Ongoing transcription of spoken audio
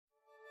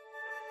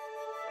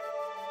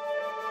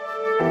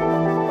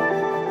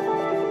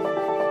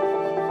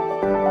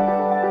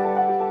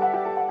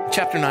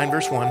chapter 9,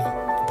 verse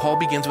 1, Paul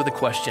begins with a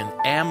question,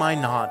 am I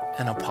not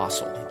an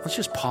apostle? Let's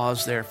just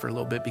pause there for a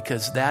little bit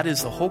because that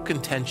is the whole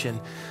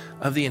contention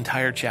of the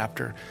entire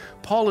chapter.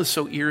 Paul is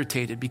so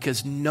irritated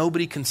because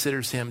nobody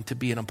considers him to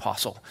be an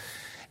apostle.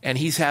 And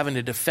he's having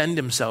to defend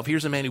himself.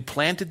 Here's a man who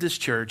planted this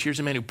church. Here's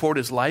a man who poured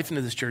his life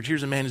into this church.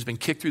 Here's a man who's been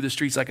kicked through the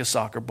streets like a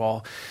soccer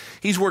ball.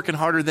 He's working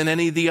harder than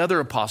any of the other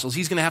apostles.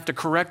 He's going to have to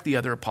correct the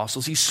other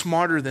apostles. He's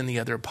smarter than the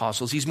other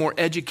apostles. He's more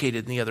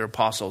educated than the other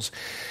apostles.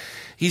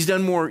 He's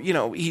done more,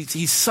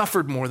 he's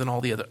suffered more than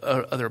all the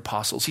other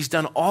apostles. He's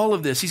done all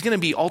of this. He's going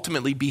to be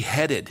ultimately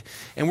beheaded.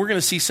 And we're going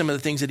to see some of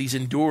the things that he's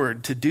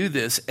endured to do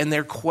this. And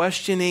they're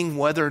questioning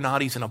whether or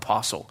not he's an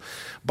apostle.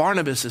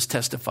 Barnabas has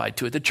testified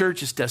to it. The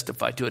church has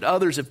testified to it.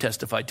 Others have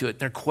testified to it.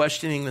 They're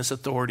questioning this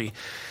authority.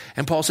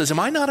 And Paul says, am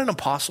I not an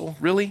apostle?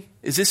 Really?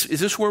 Is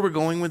this where we're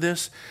going with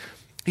this?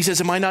 He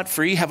says, am I not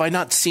free? Have I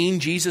not seen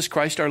Jesus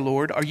Christ our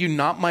Lord? Are you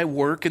not my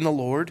work in the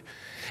Lord?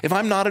 If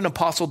I'm not an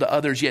apostle to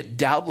others, yet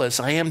doubtless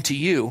I am to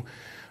you,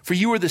 for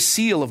you are the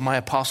seal of my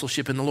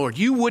apostleship in the Lord.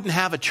 You wouldn't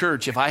have a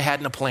church if I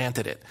hadn't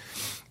planted it.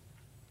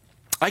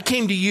 I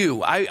came to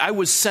you. I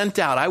was sent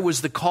out. I was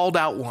the called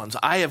out ones.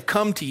 I have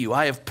come to you.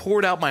 I have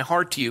poured out my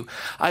heart to you.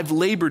 I've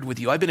labored with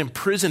you. I've been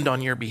imprisoned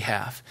on your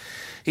behalf.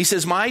 He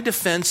says, my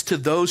defense to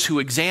those who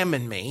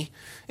examine me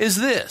is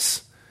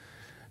this.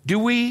 Do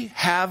we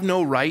have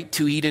no right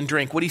to eat and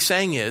drink? What he's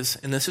saying is,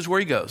 and this is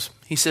where he goes.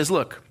 He says,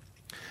 look,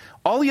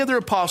 all the other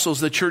apostles,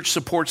 the church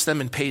supports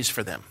them and pays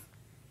for them.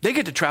 They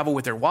get to travel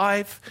with their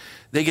wife.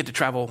 They get to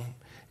travel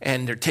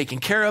and they're taken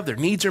care of. Their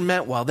needs are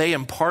met while they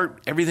impart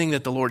everything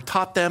that the Lord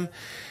taught them.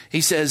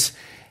 He says,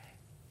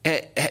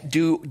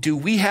 do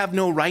we have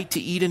no right to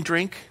eat and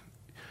drink?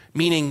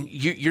 Meaning,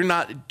 you're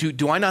not.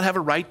 Do I not have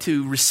a right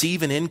to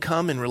receive an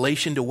income in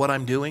relation to what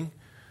I'm doing?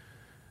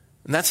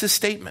 And that's his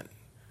statement.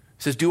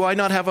 He says, do I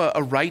not have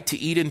a right to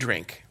eat and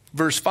drink?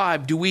 Verse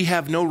 5, do we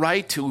have no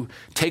right to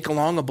take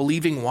along a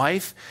believing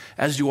wife,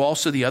 as do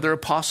also the other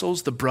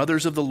apostles, the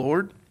brothers of the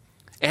Lord,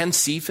 and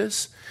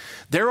Cephas?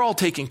 They're all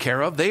taken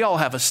care of. They all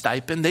have a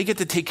stipend. They get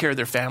to take care of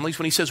their families.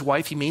 When he says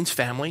wife, he means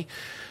family.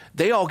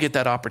 They all get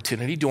that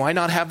opportunity. Do I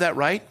not have that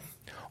right?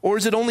 Or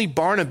is it only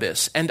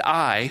Barnabas and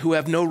I who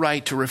have no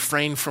right to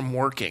refrain from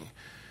working?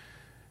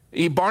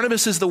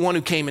 Barnabas is the one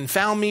who came and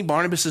found me.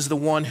 Barnabas is the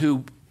one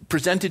who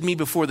presented me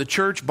before the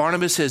church.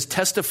 Barnabas has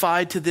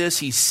testified to this.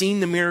 He's seen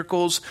the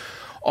miracles.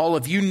 All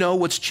of you know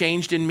what's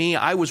changed in me.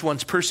 I was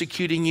once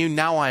persecuting you.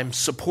 Now I'm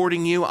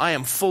supporting you. I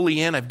am fully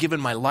in. I've given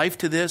my life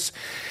to this.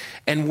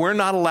 And we're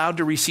not allowed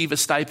to receive a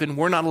stipend.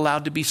 We're not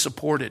allowed to be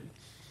supported.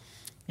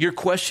 You're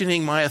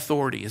questioning my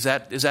authority. Is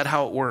that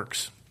how it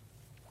works?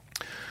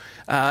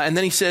 And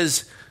then he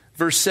says,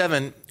 verse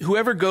 7,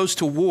 whoever goes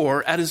to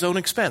war at his own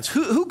expense.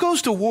 Who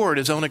goes to war at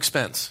his own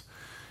expense?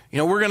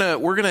 We're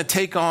gonna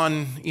take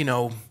on,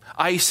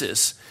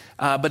 ISIS.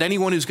 But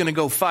anyone who's going to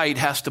go fight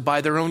has to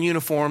buy their own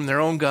uniform, their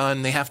own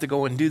gun. They have to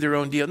go and do their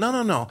own deal.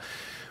 No.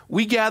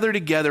 We gather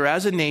together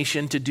as a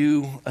nation to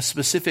do a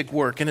specific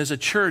work. And as a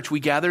church, we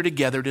gather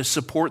together to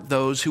support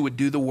those who would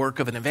do the work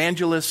of an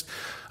evangelist,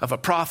 of a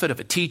prophet,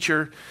 of a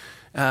teacher.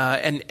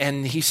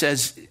 And he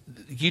says,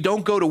 you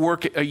don't go to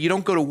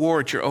war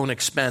at your own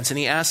expense. And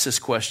he asks this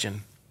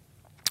question: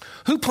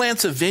 who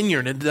plants a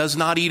vineyard and does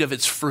not eat of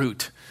its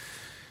fruit?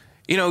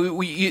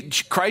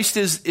 Christ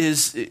is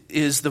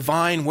the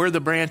vine, we're the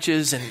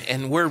branches,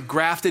 and we're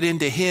grafted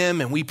into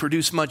him, and we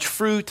produce much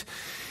fruit.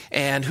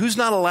 And who's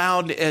not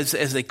allowed,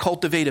 as they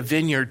cultivate a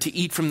vineyard, to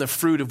eat from the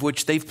fruit of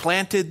which they've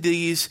planted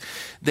these?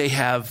 They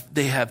have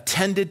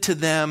tended to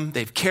them,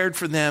 they've cared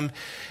for them.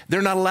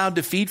 They're not allowed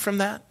to feed from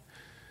that.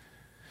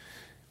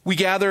 We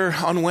gather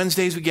on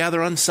Wednesdays, we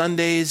gather on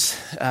Sundays.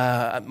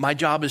 My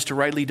job is to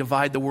rightly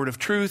divide the word of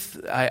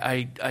truth.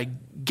 I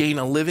gain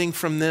a living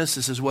from this.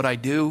 This is what I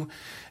do.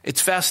 It's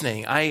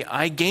fascinating.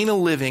 I gain a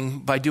living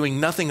by doing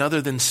nothing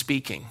other than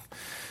speaking.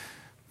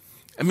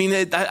 I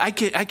mean, I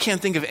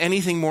can't think of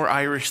anything more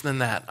Irish than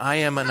that. I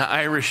am an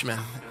Irishman.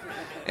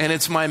 And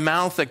it's my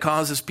mouth that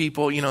causes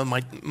people,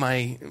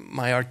 my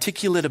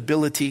articulate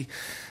ability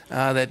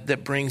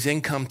that brings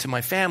income to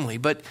my family.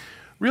 But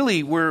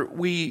really,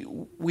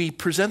 we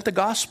present the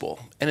gospel,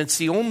 and it's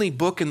the only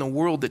book in the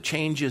world that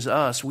changes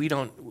us. We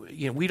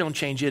don't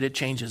change it; it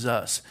changes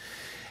us.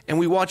 And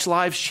we watch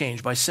lives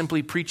change by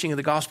simply preaching of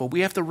the gospel.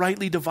 We have to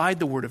rightly divide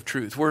the word of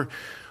truth.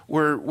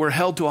 We're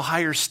held to a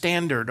higher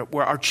standard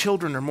where our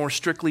children are more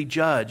strictly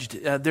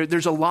judged.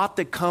 There's a lot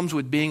that comes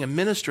with being a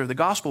minister of the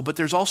gospel, but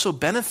there's also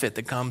benefit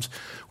that comes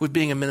with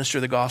being a minister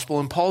of the gospel.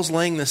 And Paul's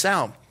laying this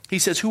out. He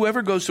says,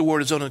 whoever goes to war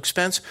at his own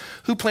expense,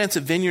 who plants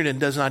a vineyard and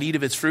does not eat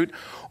of its fruit,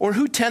 or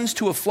who tends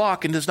to a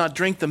flock and does not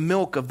drink the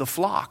milk of the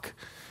flock.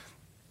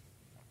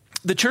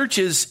 The church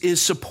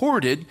is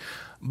supported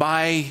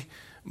by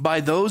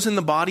those in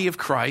the body of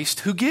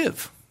Christ who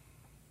give.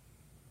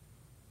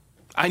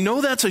 I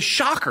know that's a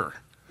shocker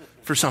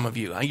for some of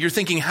you. You're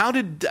thinking, how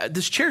did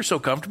this chair so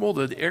comfortable,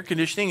 the air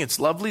conditioning, it's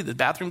lovely, the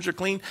bathrooms are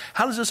clean.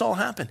 How does this all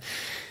happen?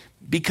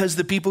 Because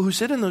the people who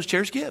sit in those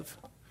chairs give.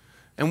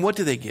 And what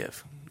do they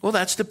give? Well,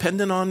 that's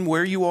dependent on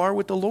where you are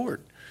with the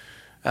Lord.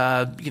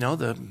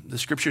 The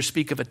scriptures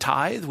speak of a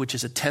tithe, which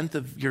is a tenth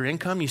of your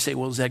income. You say,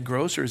 well, is that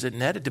gross or is it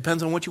net? It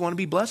depends on what you want to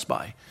be blessed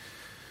by.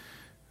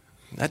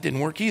 That didn't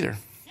work either.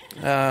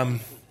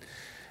 And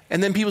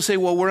then people say,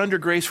 well, we're under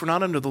grace, we're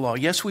not under the law.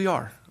 Yes, we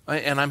are.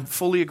 And I'm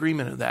fully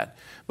agreement of that.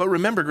 But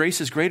remember,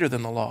 grace is greater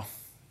than the law.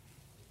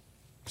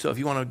 So if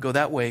you want to go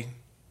that way,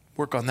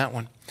 work on that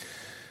one.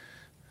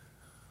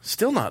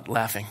 Still not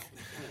laughing.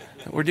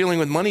 We're dealing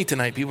with money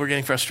tonight. People are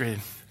getting frustrated.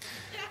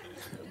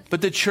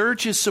 But the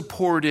church is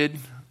supported,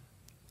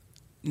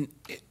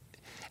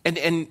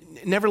 and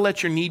never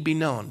let your need be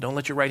known. Don't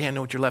let your right hand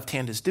know what your left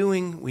hand is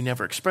doing. We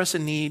never express a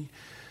need.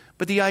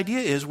 But the idea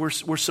is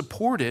we're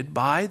supported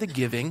by the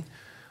giving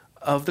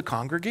of the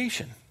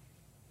congregation.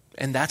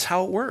 And that's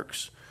how it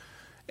works.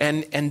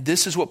 And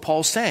this is what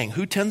Paul's saying.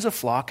 Who tends a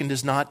flock and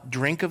does not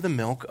drink of the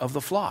milk of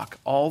the flock?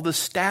 All the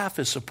staff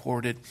is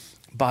supported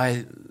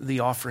by the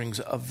offerings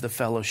of the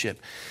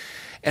fellowship.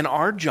 And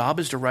our job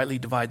is to rightly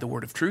divide the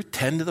word of truth,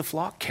 tend to the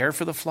flock, care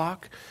for the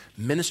flock,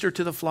 minister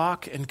to the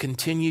flock, and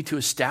continue to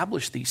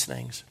establish these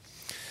things.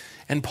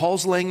 And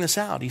Paul's laying this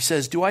out. He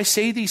says, do I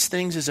say these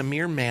things as a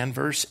mere man,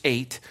 verse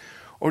 8,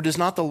 or does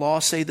not the law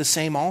say the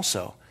same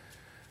also?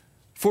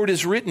 For it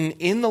is written,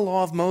 in the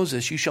law of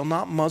Moses, you shall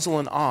not muzzle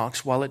an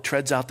ox while it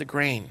treads out the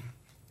grain.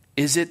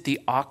 Is it the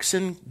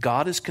oxen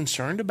God is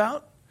concerned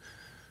about?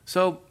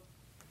 So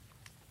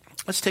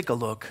let's take a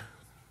look.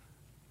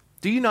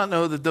 Do you not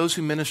know that those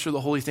who minister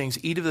the holy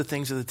things eat of the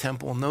things of the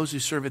temple, and those who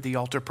serve at the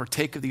altar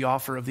partake of the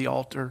offerings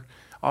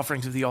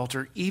of the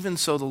altar? Even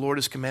so, the Lord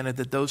has commanded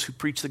that those who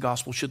preach the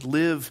gospel should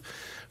live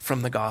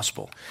from the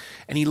gospel.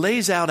 And he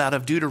lays out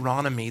of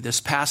Deuteronomy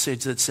this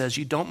passage that says,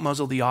 you don't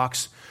muzzle the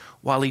ox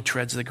while he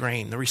treads the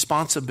grain. The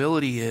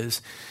responsibility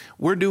is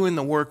we're doing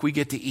the work, we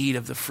get to eat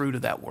of the fruit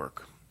of that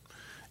work.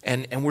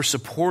 And we're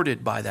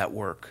supported by that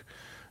work.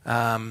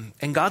 And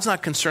God's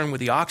not concerned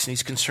with the oxen,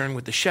 he's concerned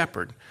with the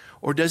shepherd.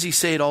 Or does he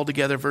say it all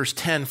together, verse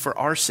 10, for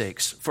our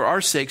sakes? For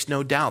our sakes,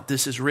 no doubt,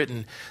 this is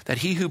written, that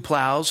he who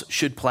plows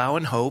should plow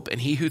in hope,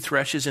 and he who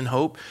threshes in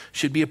hope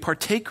should be a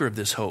partaker of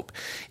this hope.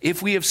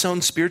 If we have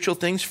sown spiritual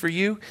things for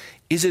you,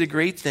 is it a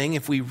great thing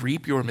if we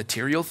reap your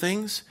material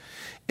things?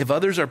 If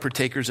others are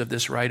partakers of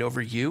this right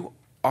over you,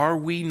 are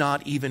we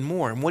not even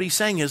more? And what he's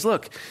saying is,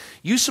 look,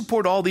 you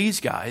support all these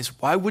guys.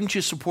 Why wouldn't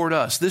you support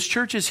us? This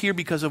church is here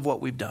because of what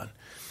we've done.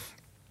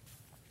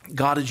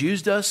 God has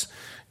used us.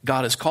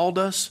 God has called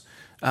us.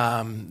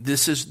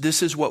 This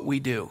is what we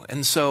do.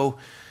 And so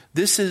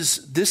this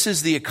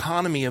is the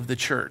economy of the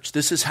church.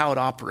 This is how it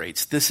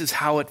operates. This is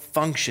how it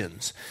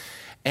functions.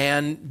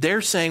 And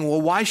they're saying,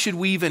 well, why should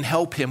we even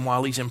help him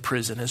while he's in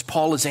prison? As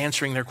Paul is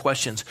answering their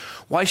questions,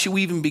 why should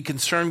we even be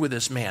concerned with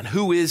this man?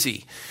 Who is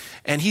he?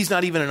 And he's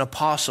not even an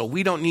apostle.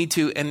 We don't need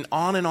to, and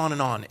on and on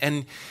and on.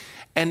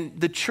 And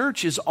the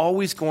church is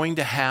always going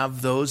to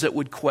have those that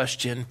would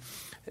question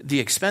the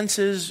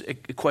expenses,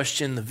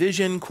 question the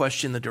vision,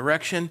 question the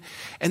direction,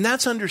 and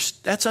that's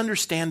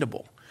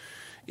understandable.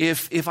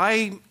 If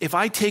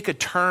I take a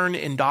turn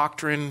in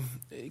doctrine,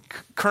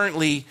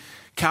 currently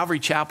Calvary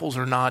chapels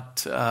are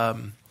not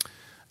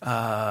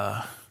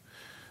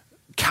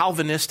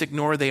Calvinistic,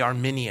 nor are they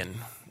Arminian.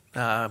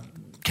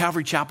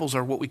 Calvary chapels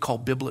are what we call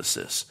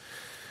biblicists.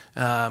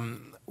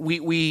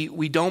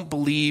 We don't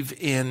believe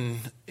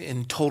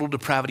in total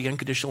depravity,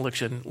 unconditional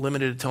election,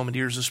 limited atonement,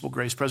 irresistible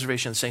grace,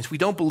 preservation of the saints. We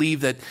don't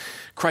believe that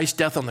Christ's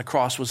death on the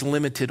cross was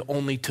limited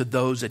only to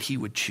those that he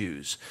would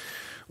choose.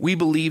 We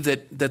believe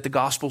that the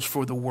gospel's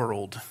for the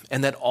world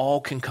and that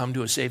all can come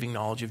to a saving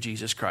knowledge of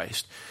Jesus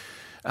Christ.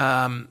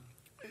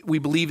 We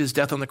believe his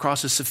death on the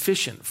cross is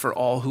sufficient for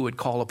all who would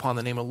call upon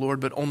the name of the Lord,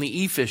 but only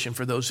efficient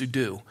for those who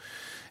do.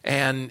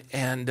 And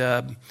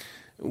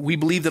we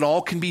believe that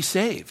all can be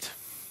saved.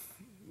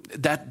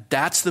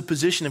 That's the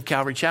position of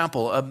Calvary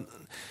Chapel.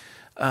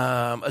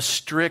 A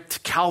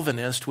strict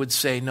Calvinist would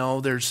say,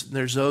 no, there's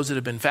those that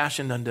have been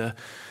fashioned unto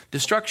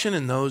destruction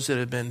and those that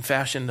have been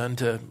fashioned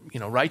unto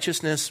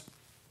righteousness.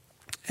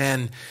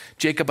 And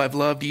Jacob I've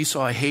loved, Esau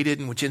I hated,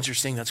 and which is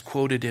interesting, that's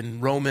quoted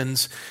in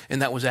Romans,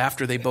 and that was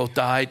after they both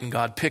died, and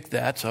God picked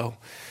that. So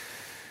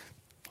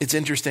it's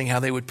interesting how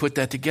they would put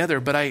that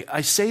together. But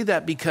I say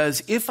that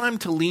because if I'm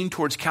to lean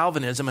towards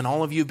Calvinism, and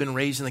all of you have been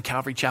raised in the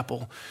Calvary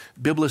Chapel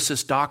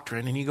biblicist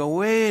doctrine, and you go,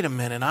 wait a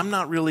minute, I'm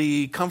not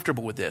really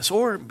comfortable with this.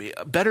 Or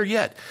better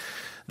yet,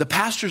 the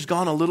pastor's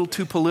gone a little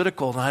too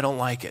political and I don't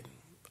like it.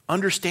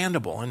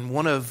 Understandable. And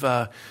one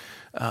of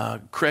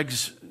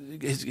Craig's,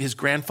 his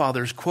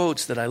grandfather's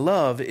quotes that I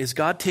love is,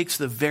 God takes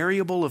the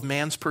variable of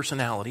man's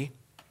personality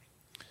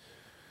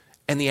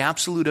and the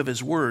absolute of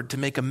his word to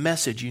make a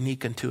message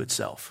unique unto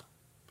itself.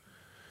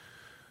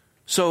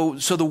 So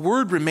the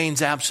word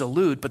remains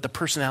absolute, but the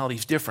personality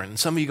is different. And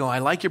some of you go, I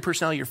like your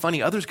personality, you're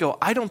funny. Others go,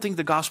 I don't think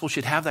the gospel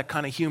should have that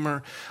kind of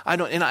humor. I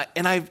don't.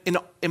 And I've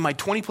in my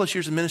 20 plus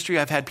years of ministry,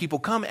 I've had people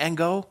come and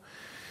go,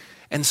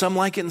 and some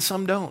like it and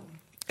some don't.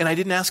 And I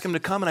didn't ask them to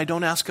come, and I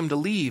don't ask them to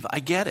leave. I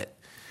get it.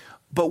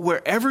 But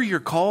wherever you're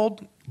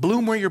called,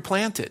 bloom where you're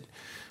planted.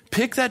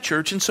 Pick that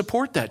church and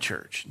support that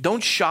church.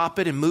 Don't shop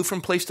it and move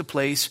from place to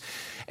place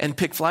and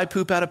pick fly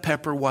poop out of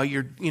pepper while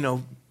you're,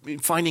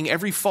 finding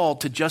every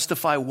fault to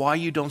justify why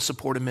you don't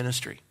support a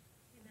ministry.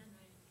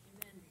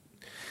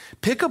 Amen.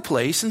 Pick a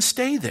place and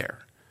stay there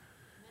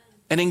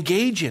and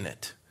engage in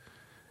it.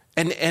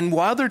 And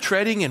while they're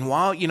treading and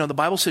while, the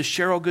Bible says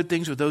share all good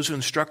things with those who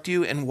instruct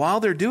you. And while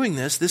they're doing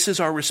this is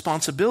our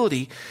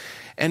responsibility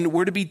and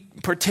we're to be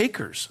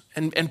partakers.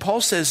 And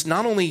Paul says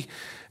not only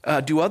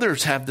do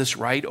others have this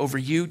right over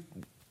you,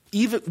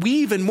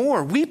 even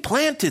more, we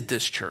planted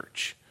this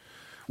church.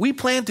 We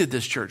planted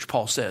this church,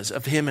 Paul says,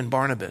 of him and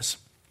Barnabas.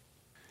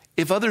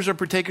 If others are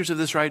partakers of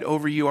this right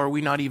over you, are we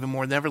not even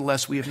more?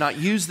 Nevertheless, we have not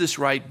used this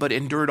right, but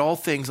endured all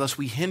things, lest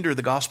we hinder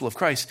the gospel of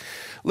Christ.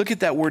 Look at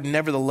that word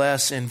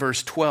nevertheless in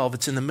verse 12.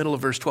 It's in the middle of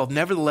verse 12.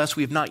 Nevertheless,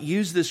 we have not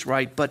used this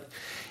right, but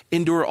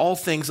endure all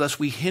things, lest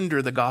we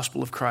hinder the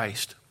gospel of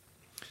Christ.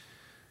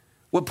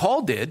 What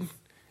Paul did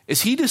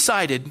is he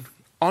decided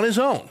on his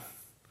own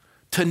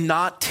to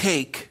not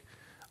take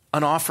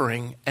an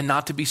offering and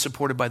not to be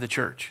supported by the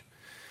church.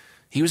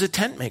 He was a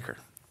tent maker.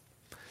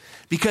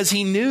 Because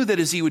he knew that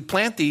as he would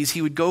plant these,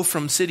 he would go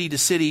from city to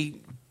city,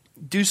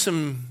 do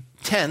some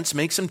tents,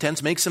 make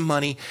some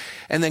money,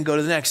 and then go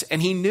to the next.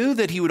 And he knew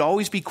that he would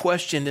always be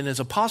questioned in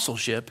his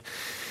apostleship.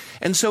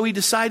 And so he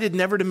decided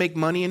never to make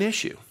money an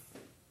issue.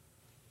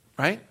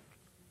 Right?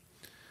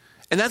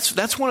 And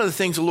that's one of the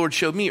things the Lord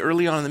showed me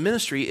early on in the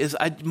ministry is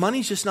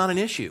money's just not an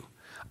issue.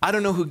 I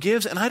don't know who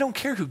gives, and I don't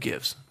care who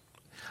gives.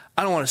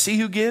 I don't want to see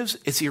who gives.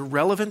 It's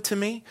irrelevant to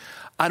me.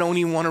 I don't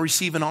even want to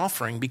receive an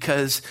offering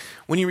because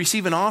when you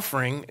receive an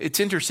offering, it's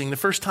interesting.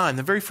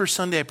 The very first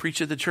Sunday I preached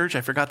at the church,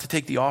 I forgot to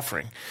take the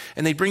offering.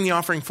 And they bring the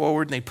offering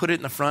forward and they put it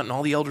in the front and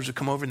all the elders would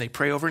come over and they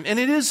pray over it. And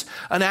it is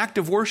an act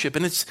of worship.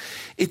 And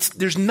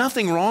there's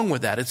nothing wrong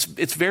with that.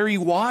 It's very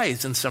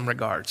wise in some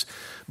regards.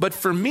 But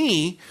for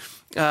me,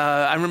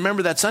 I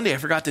remember that Sunday I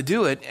forgot to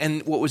do it.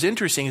 And what was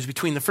interesting is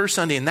between the first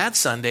Sunday and that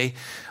Sunday,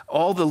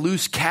 all the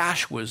loose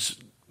cash was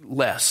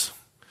less.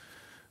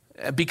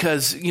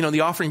 Because,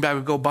 the offering bag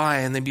would go by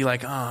and they'd be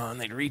like, and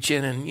they'd reach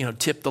in and,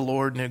 tip the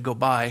Lord and it'd go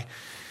by.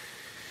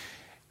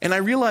 And I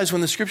realized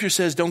when the scripture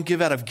says don't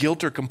give out of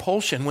guilt or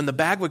compulsion, when the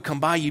bag would come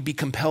by, you'd be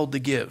compelled to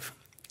give.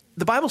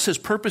 The Bible says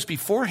purpose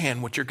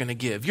beforehand what you're going to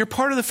give. You're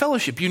part of the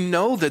fellowship. You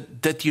know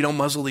that you don't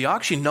muzzle the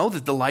ox. You know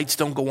that the lights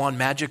don't go on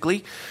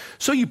magically.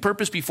 So you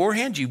purpose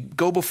beforehand. You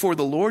go before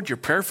the Lord. You're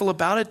prayerful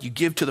about it. You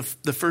give to the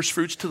first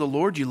fruits to the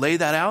Lord. You lay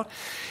that out.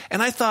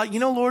 And I thought,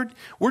 Lord,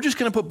 we're just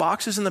going to put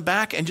boxes in the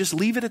back and just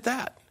leave it at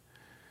that.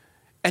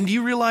 And do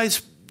you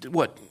realize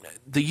what?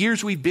 The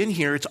years we've been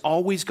here, it's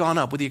always gone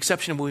up. With the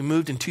exception of when we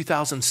moved in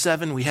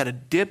 2007, we had a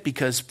dip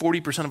because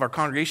 40% of our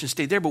congregation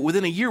stayed there. But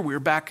within a year, we were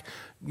back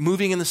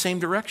moving in the same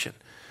direction.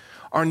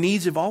 Our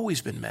needs have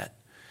always been met.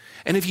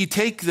 And if you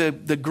take the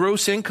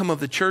gross income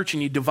of the church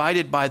and you divide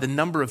it by the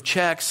number of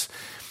checks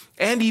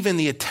and even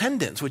the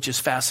attendance, which is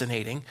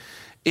fascinating,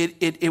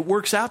 it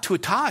works out to a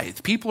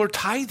tithe. People are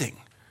tithing.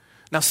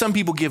 Now, some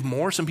people give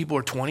more. Some people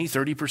are 20,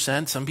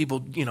 30%. Some people,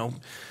 their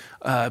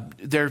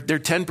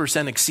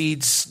 10%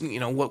 exceeds,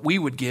 what we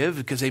would give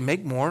because they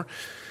make more.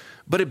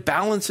 But it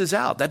balances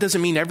out. That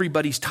doesn't mean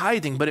everybody's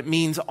tithing, but it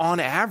means on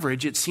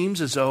average, it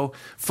seems as though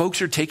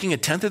folks are taking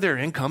 1/10 of their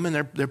income and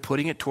they're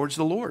putting it towards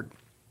the Lord.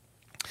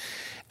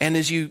 And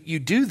as you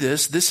do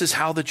this is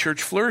how the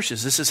church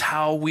flourishes. This is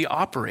how we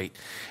operate.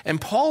 And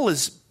Paul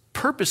is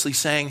purposely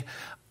saying,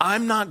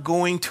 I'm not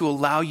going to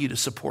allow you to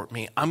support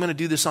me. I'm going to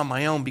do this on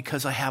my own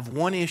because I have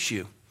one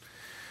issue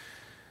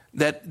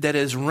that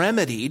is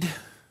remedied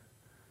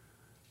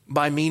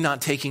by me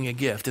not taking a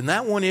gift. And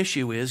that one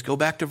issue is, go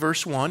back to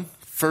verse 1,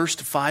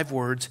 first 5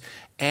 words,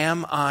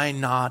 am I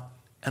not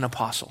an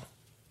apostle?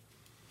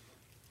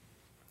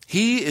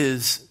 He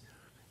is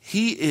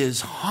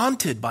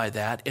haunted by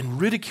that and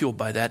ridiculed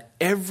by that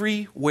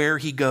everywhere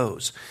he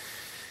goes.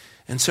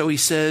 And so he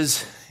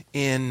says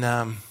in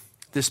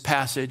this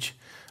passage,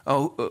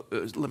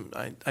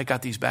 I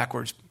got these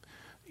backwards.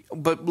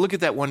 But look at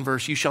that one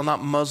verse, you shall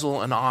not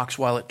muzzle an ox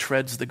while it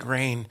treads the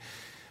grain.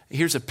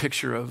 Here's a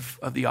picture of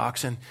the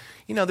oxen.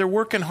 They're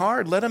working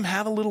hard. Let them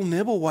have a little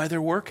nibble while they're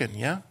working,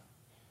 yeah?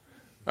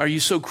 Are you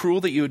so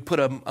cruel that you would put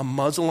a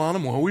muzzle on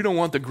them? Well, we don't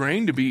want the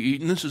grain to be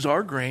eaten. This is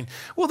our grain.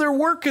 Well, they're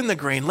working the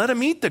grain. Let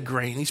them eat the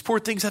grain. These poor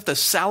things have to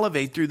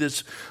salivate through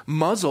this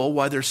muzzle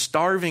while they're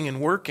starving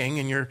and working.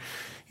 And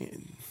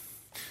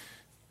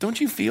don't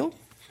you feel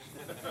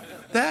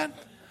that?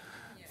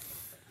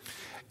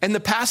 And the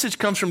passage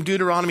comes from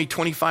Deuteronomy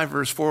 25,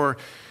 verse 4.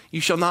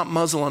 You shall not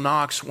muzzle an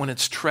ox when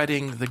it's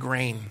treading the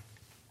grain.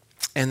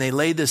 And they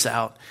lay this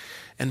out,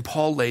 and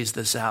Paul lays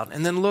this out.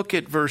 And then look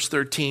at verse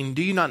 13.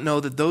 Do you not know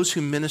that those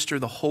who minister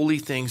the holy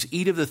things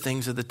eat of the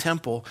things of the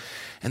temple,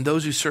 and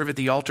those who serve at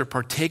the altar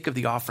partake of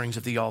the offerings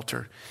of the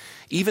altar?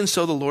 Even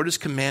so, the Lord has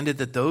commanded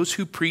that those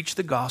who preach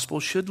the gospel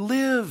should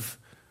live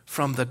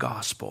from the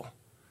gospel.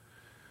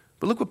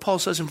 But look what Paul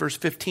says in verse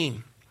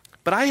 15.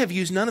 But I have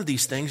used none of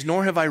these things,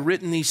 nor have I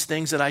written these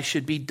things that I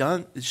should be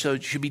done so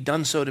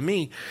to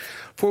me.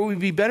 For it would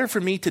be better for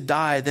me to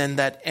die than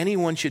that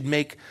anyone should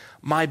make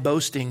my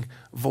boasting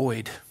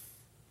void.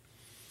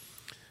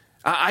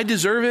 I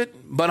deserve it,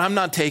 but I'm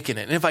not taking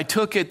it. And if I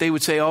took it, they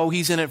would say, oh,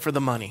 he's in it for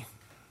the money.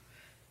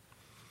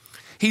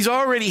 He's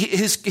already,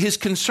 his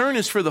concern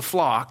is for the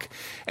flock,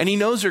 and he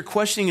knows they're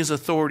questioning his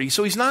authority.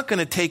 So he's not going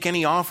to take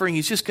any offering.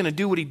 He's just going to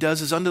do what he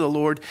does is unto the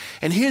Lord,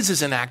 and his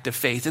is an act of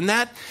faith. And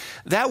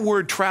that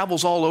word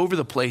travels all over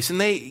the place.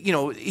 And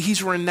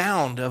he's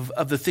renowned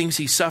of the things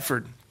he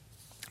suffered.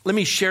 Let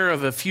me share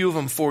of a few of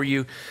them for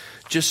you,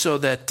 just so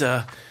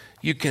that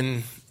you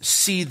can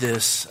see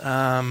this.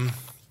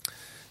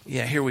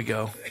 Here we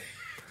go.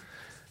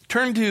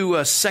 Turn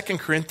to 2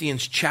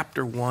 Corinthians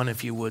chapter 1,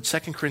 if you would. 2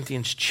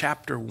 Corinthians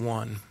chapter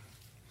 1.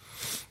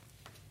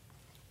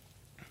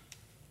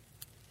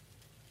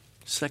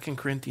 2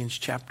 Corinthians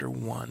chapter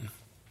 1.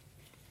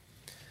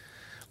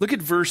 Look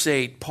at verse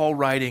 8, Paul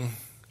writing.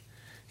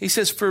 He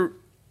says, For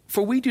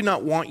we do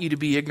not want you to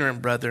be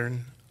ignorant,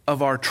 brethren,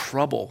 of our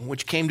trouble,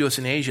 which came to us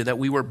in Asia, that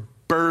we were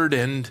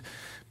burdened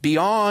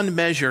beyond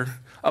measure,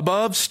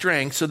 above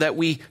strength, so that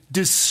we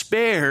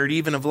despaired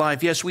even of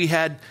life. Yes, we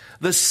had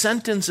the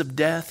sentence of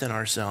death in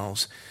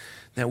ourselves,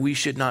 that we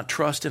should not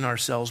trust in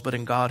ourselves, but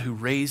in God who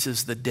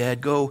raises the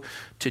dead. Go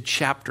to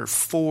chapter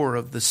 4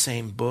 of the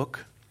same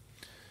book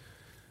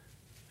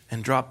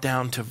and drop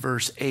down to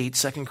verse 8.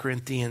 2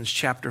 Corinthians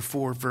chapter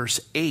 4, verse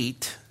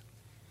 8.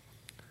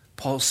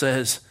 Paul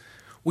says,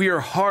 we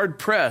are hard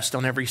pressed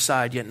on every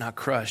side, yet not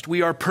crushed.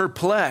 We are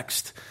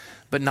perplexed,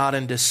 but not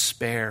in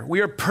despair.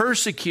 We are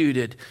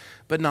persecuted,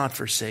 but not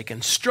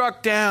forsaken,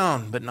 struck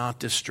down, but not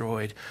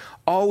destroyed,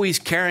 always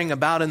carrying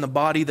about in the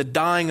body the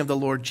dying of the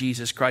Lord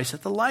Jesus Christ,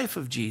 that the life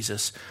of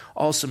Jesus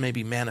also may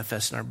be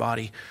manifest in our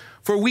body.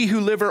 For we who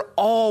live are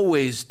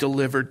always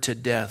delivered to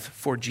death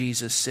for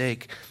Jesus'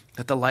 sake,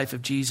 that the life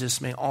of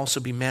Jesus may also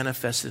be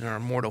manifested in our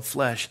mortal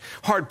flesh.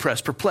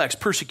 Hard-pressed, perplexed,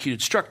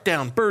 persecuted, struck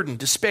down, burdened,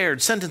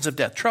 despaired, sentence of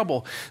death,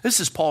 trouble. This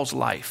is Paul's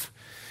life.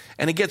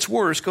 And it gets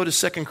worse. Go to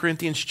 2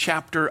 Corinthians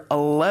chapter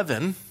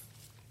 11.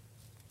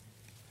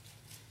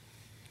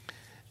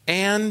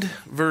 And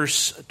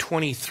verse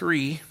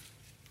 23,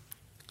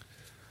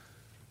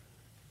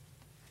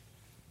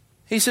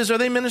 he says, are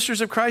they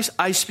ministers of Christ?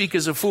 I speak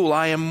as a fool.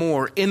 I am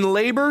more. In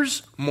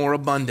labors, more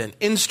abundant.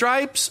 In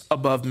stripes,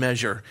 above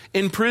measure.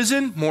 In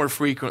prison, more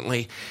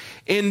frequently.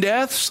 In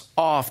deaths,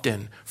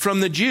 often.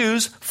 From the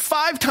Jews,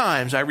 5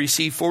 times I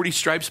received 40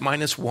 stripes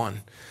minus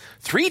 1.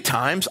 3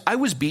 times I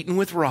was beaten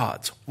with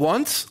rods.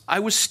 Once I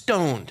was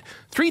stoned.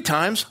 3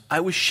 times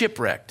I was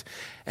shipwrecked.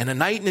 And a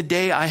night and a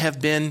day I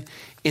have been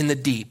in the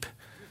deep.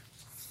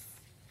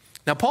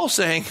 Now Paul's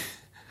saying,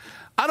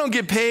 I don't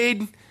get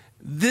paid.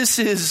 This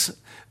is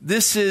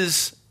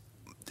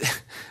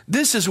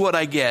what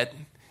I get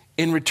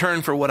in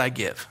return for what I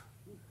give.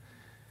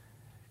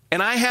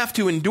 And I have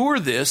to endure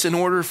this in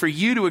order for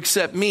you to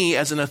accept me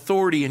as an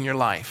authority in your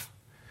life.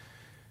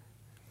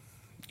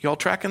 You all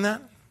tracking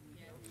that?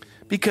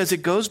 Because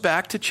it goes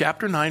back to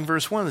chapter 9,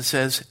 verse 1 that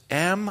says,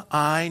 am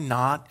I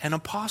not an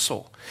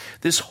apostle?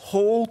 This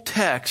whole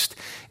text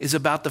is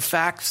about the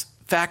fact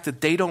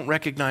that they don't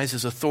recognize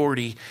his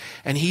authority,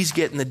 and he's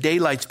getting the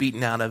daylights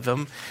beaten out of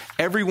him.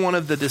 Every one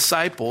of the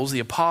disciples, the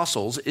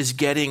apostles, is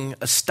getting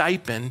a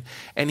stipend,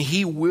 and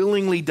he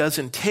willingly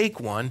doesn't take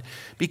one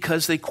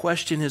because they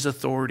question his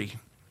authority.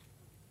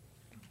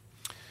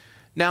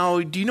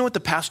 Now, do you know what the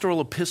pastoral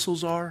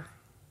epistles are?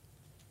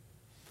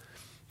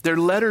 They're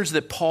letters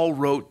that Paul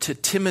wrote to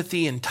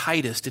Timothy and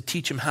Titus to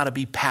teach them how to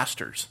be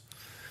pastors.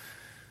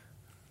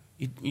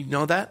 You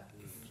know that?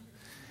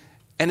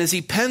 And as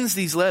he pens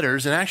these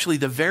letters, and actually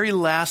the very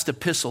last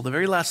epistle, the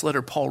very last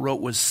letter Paul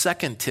wrote was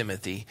 2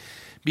 Timothy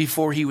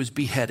before he was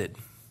beheaded.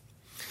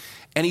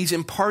 And he's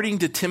imparting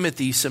to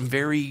Timothy some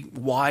very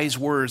wise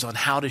words on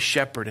how to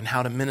shepherd and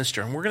how to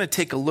minister. And we're going to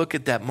take a look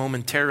at that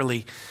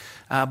momentarily.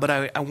 But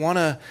I want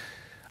to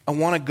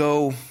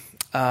go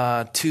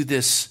to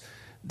this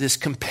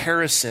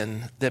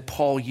comparison that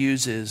Paul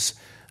uses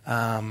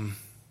about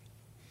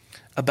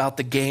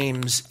the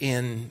games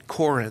in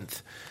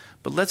Corinth.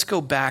 But let's go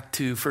back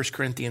to 1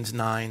 Corinthians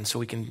 9 so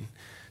we can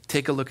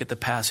take a look at the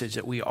passage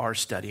that we are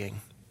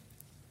studying.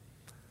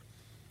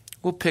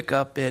 We'll pick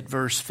up at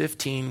verse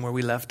 15 where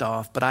we left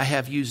off. But I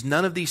have used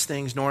none of these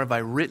things, nor have I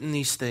written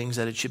these things,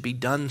 that it should be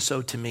done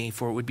so to me.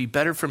 For it would be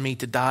better for me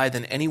to die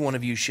than any one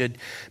of you should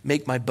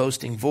make my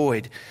boasting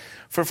void.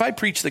 For if I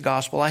preach the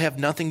gospel, I have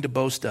nothing to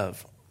boast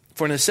of.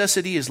 For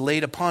necessity is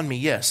laid upon me.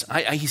 Yes,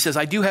 he says,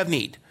 I do have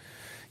need.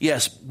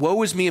 Yes,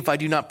 woe is me if I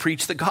do not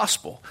preach the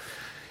gospel.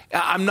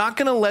 I'm not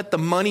going to let the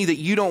money that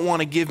you don't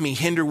want to give me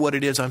hinder what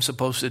it is I'm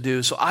supposed to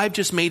do. So I've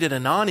just made it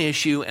a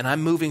non-issue, and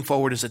I'm moving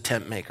forward as a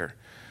tent maker.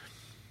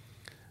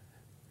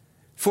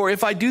 For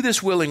if I do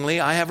this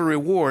willingly, I have a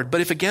reward. But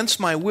if against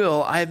my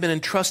will, I have been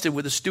entrusted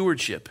with a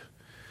stewardship.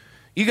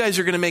 You guys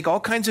are going to make all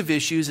kinds of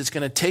issues. It's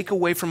going to take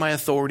away from my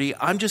authority.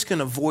 I'm just going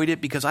to avoid it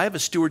because I have a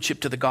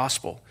stewardship to the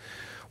gospel.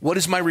 What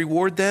is my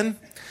reward then?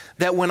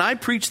 That when I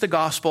preach the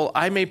gospel,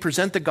 I may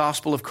present the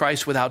gospel of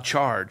Christ without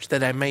charge,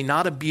 that I may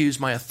not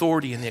abuse my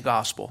authority in the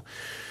gospel.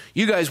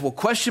 You guys will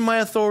question my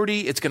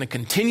authority. It's going to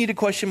continue to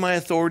question my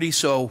authority.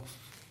 So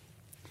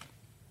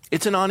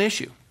It's a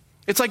non-issue.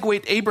 It's like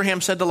what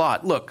Abraham said to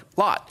Lot. Look,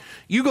 Lot,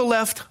 you go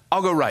left,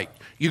 I'll go right.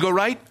 You go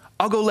right,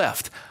 I'll go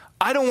left.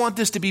 I don't want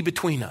this to be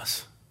between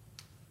us.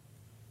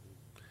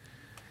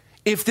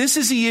 If this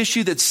is the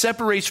issue that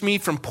separates me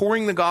from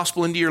pouring the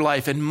gospel into your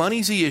life and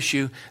money's the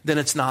issue, then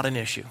it's not an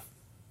issue.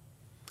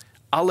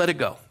 I'll let it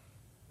go.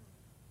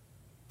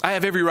 I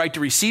have every right to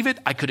receive it.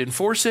 I could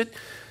enforce it,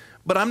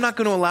 but I'm not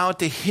going to allow it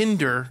to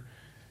hinder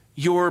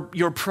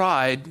your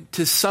pride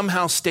to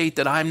somehow state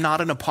that I'm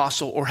not an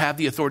apostle or have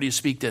the authority to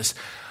speak this.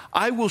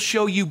 I will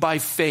show you by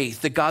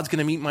faith that God's going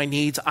to meet my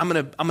needs. I'm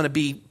going to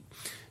be,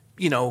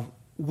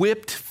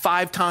 whipped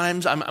 5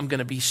 times. I'm going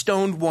to be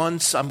stoned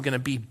once. I'm going to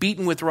be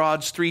beaten with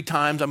rods 3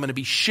 times. I'm going to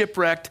be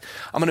shipwrecked.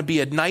 I'm going to be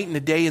a night and a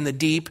day in the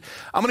deep.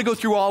 I'm going to go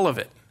through all of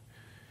it.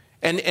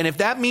 And if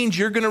that means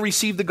you're going to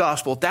receive the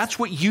gospel, if that's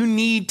what you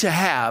need to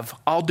have,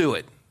 I'll do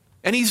it.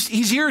 And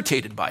he's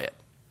irritated by it.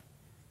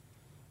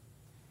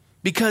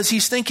 Because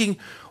he's thinking,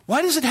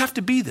 why does it have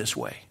to be this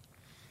way?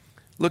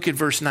 Look at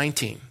verse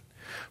 19.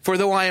 For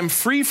though I am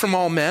free from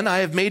all men, I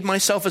have made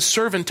myself a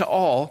servant to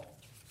all,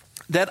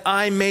 that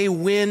I may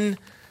win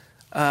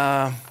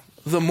the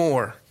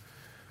more.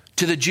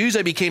 To the Jews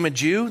I became a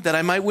Jew, that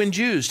I might win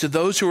Jews. To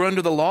those who are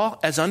under the law,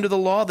 as under the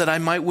law, that I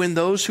might win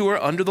those who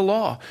are under the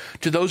law.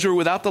 To those who are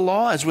without the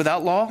law, as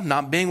without law,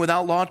 not being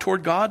without law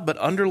toward God, but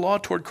under law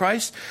toward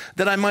Christ,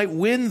 that I might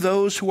win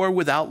those who are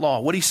without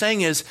law. What he's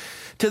saying is,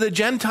 to the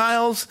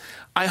Gentiles,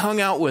 I hung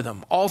out with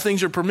them. All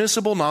things are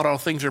permissible, not all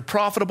things are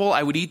profitable.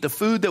 I would eat the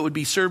food that would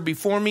be served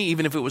before me,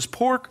 even if it was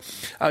pork.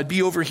 I would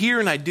be over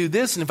here and I'd do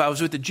this. And if I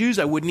was with the Jews,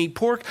 I wouldn't eat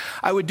pork.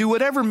 I would do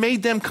whatever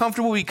made them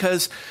comfortable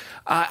because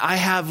I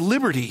have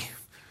liberty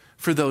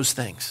for those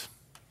things.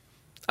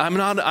 I'm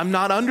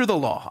not under the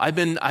law. I've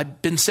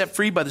been set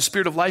free by the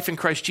Spirit of life in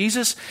Christ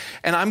Jesus,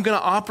 and I'm going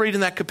to operate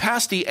in that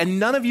capacity. And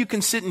none of you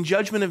can sit in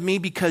judgment of me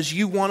because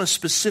you want a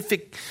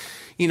specific,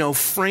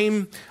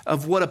 frame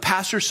of what a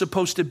pastor's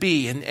supposed to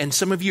be. And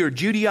some of you are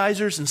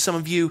Judaizers, and some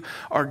of you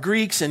are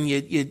Greeks, and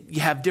you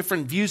have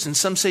different views. And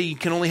some say you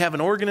can only have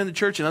an organ in the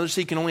church, and others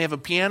say you can only have a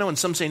piano, and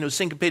some say no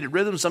syncopated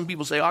rhythm. Some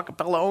people say a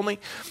cappella only.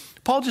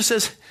 Paul just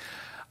says,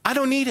 I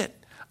don't need it.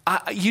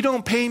 You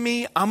don't pay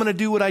me. I'm going to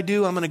do what I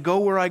do. I'm going to go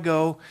where I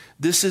go.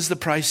 This is the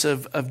price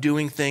of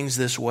doing things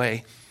this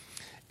way.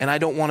 And I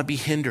don't want to be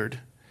hindered.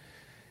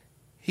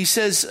 He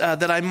says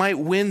that I might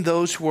win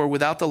those who are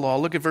without the law.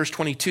 Look at verse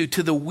 22.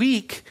 To the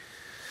weak,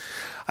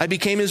 I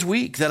became as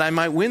weak, that I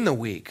might win the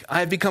weak.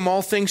 I have become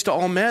all things to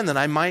all men, that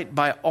I might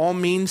by all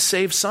means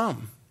save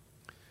some.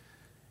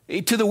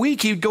 To the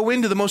weak, he'd go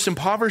into the most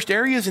impoverished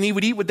areas and he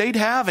would eat what they'd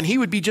have, and he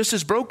would be just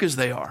as broke as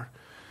they are.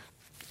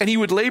 And he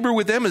would labor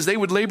with them as they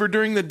would labor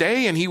during the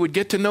day, and he would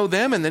get to know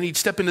them, and then he'd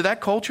step into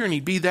that culture and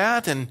he'd be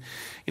that. And,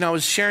 I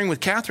was sharing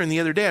with Catherine the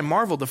other day. I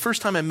marveled. The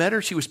first time I met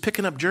her, she was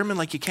picking up German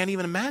like you can't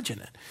even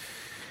imagine it.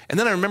 And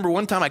then I remember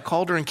one time I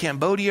called her in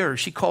Cambodia, or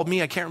she called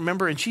me, I can't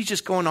remember, and she's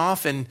just going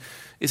off, and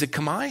is it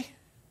Khmer?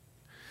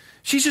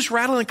 She's just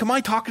rattling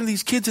Khmer, talking to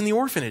these kids in the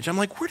orphanage. I'm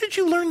like, where did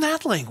you learn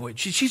that language?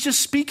 She's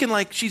just speaking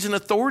like she's an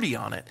authority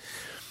on it.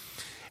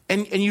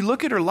 And you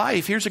look at her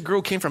life. Here's a girl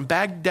who came from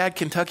Baghdad,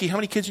 Kentucky. How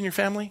many kids in your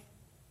family?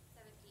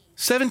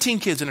 17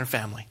 kids in her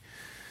family.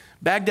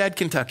 Baghdad,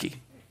 Kentucky.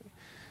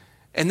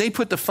 And they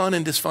put the fun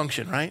in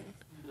dysfunction, right?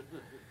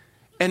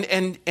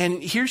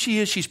 And here she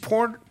is. She's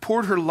poured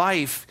her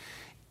life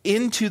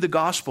into the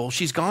gospel.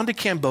 She's gone to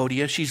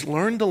Cambodia. She's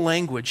learned the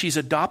language. She's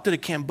adopted a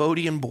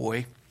Cambodian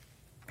boy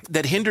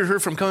that hindered her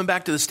from coming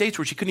back to the States,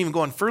 where she couldn't even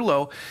go on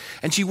furlough.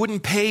 And she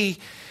wouldn't pay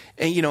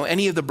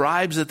any of the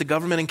bribes that the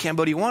government in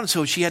Cambodia wanted.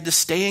 So she had to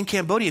stay in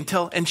Cambodia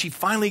and she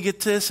finally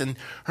gets this, and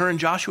her and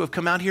Joshua have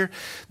come out here.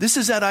 This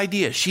is that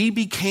idea. She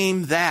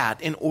became that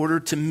in order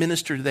to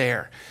minister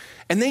there.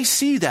 And they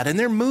see that and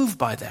they're moved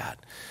by that.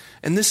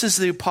 And this is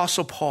the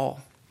Apostle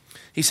Paul.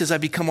 He says, I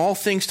become all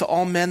things to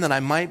all men, that I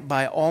might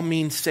by all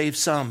means save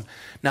some.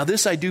 Now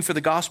this I do for the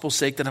gospel's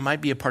sake, that I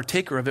might be a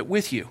partaker of it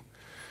with you.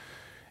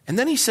 And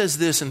then he says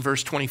this in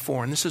verse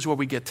 24, and this is where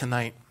we get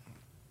tonight.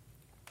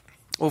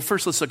 Well,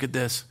 first let's look at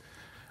this.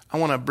 I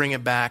want to bring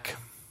it back.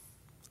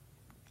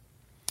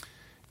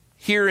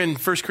 Here in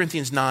 1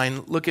 Corinthians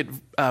 9, look at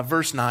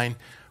verse 9.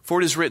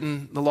 For it is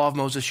written, the law of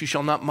Moses, you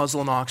shall not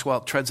muzzle an ox while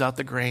it treads out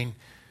the grain.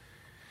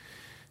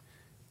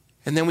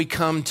 And then we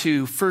come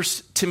to 1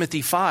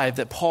 Timothy 5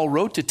 that Paul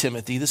wrote to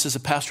Timothy. This is a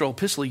pastoral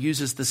epistle. He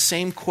uses the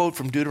same quote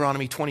from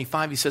Deuteronomy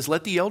 25. He says,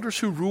 let the elders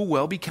who rule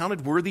well be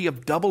counted worthy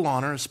of double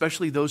honor,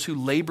 especially those who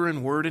labor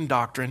in word and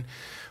doctrine.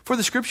 For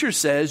the scripture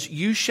says,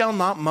 you shall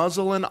not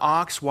muzzle an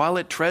ox while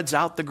it treads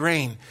out the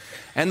grain,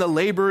 and the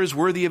laborer is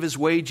worthy of his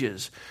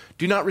wages.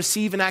 Do not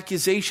receive an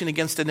accusation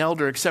against an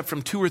elder except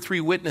from 2 or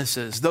 3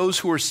 witnesses. Those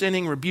who are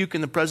sinning rebuke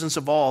in the presence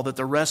of all, that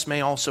the rest may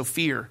also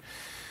fear.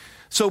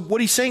 So what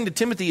he's saying to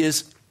Timothy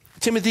is,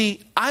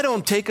 Timothy, I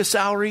don't take a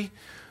salary,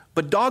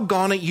 but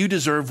doggone it, you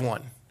deserve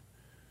one.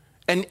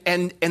 And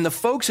the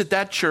folks at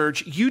that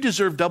church, you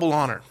deserve double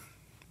honor.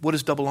 What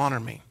does double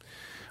honor mean?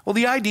 Well,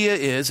 the idea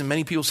is, and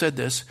many people said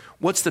this,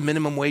 what's the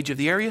minimum wage of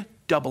the area?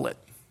 Double it.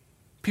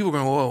 People are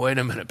going, whoa, wait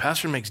a minute.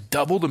 Pastor makes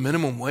double the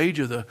minimum wage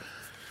of the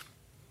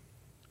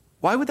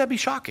Why would that be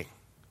shocking?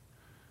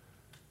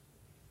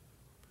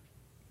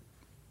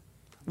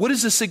 What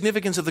is the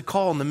significance of the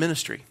call in the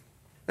ministry?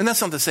 And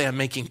that's not to say I'm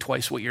making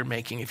twice what you're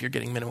making if you're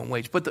getting minimum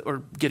wage,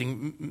 or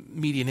getting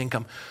median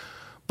income.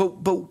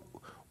 But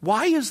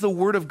why is the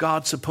word of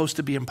God supposed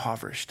to be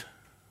impoverished?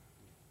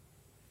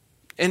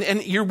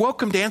 And you're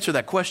welcome to answer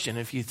that question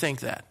if you think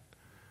that.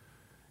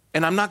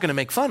 And I'm not going to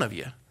make fun of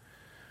you.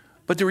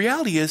 But the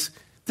reality is,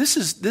 this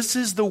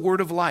is the word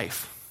of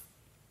life.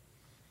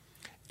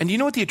 And do you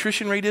know what the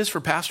attrition rate is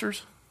for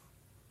pastors?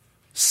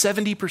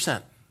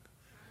 70%.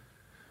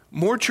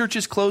 More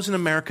churches close in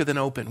America than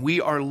open. We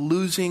are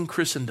losing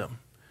Christendom.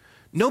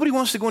 Nobody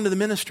wants to go into the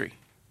ministry.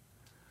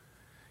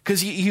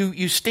 Because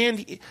you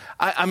stand,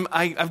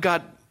 I've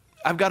got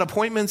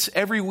appointments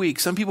every week.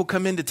 Some people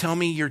come in to tell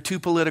me you're too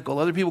political.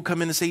 Other people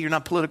come in to say you're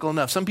not political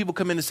enough. Some people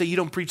come in to say you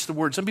don't preach the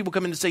word. Some people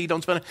come in to say you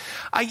don't spend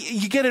it.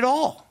 You get it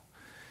all.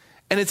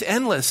 And it's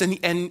endless.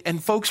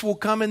 And folks will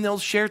come and they'll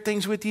share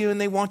things with you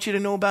and they want you to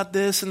know about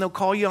this and they'll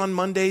call you on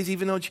Mondays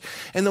even though,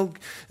 and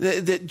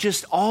they'll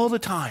just all the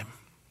time.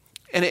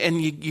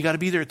 And you got to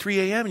be there at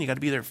 3 a.m. and you got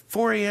to be there at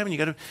 4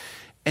 a.m.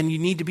 and you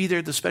need to be there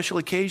at the special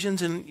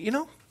occasions. And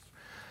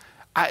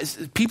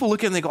people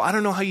look at it and they go, I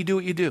don't know how you do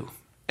what you do.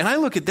 And I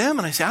look at them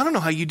and I say, I don't know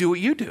how you do what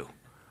you do.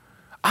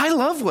 I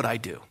love what I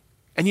do.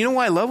 And you know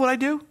why I love what I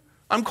do?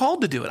 I'm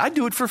called to do it. I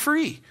do it for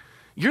free.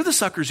 You're the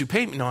suckers who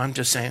pay me. No, I'm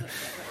just saying.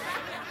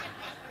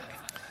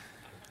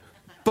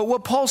 But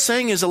what Paul's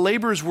saying is a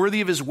laborer is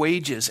worthy of his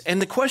wages.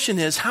 And the question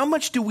is, how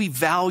much do we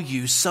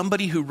value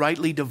somebody who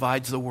rightly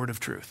divides the word of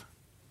truth?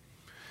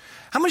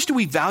 How much do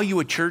we value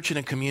a church and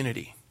a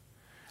community?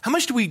 How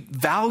much do we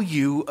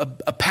value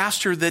a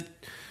pastor that,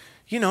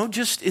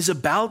 just is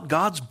about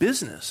God's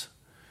business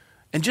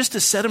and just to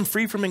set him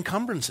free from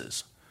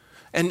encumbrances?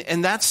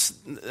 And that's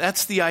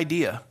the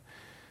idea.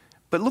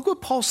 But look what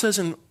Paul says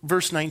in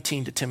verse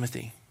 19 to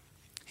Timothy.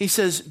 He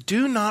says,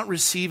 do not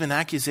receive an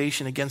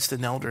accusation against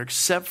an elder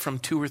except from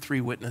 2 or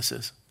 3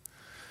 witnesses.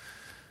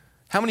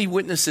 How many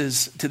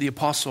witnesses to the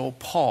apostle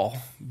Paul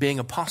being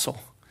apostle?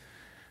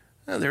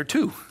 There are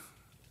 2.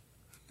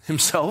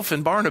 Himself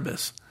and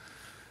Barnabas.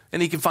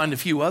 And he can find a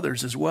few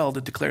others as well to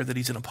declare that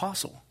he's an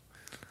apostle.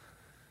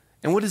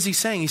 And what is he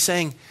saying? He's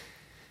saying,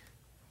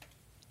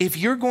 if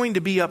you're going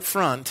to be up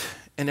front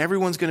and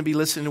everyone's going to be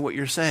listening to what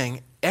you're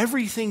saying,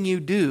 everything you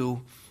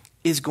do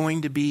is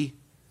going to be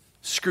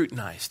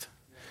scrutinized.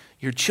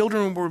 Your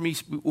children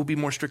will be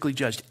more strictly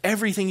judged.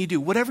 Everything you do,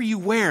 whatever you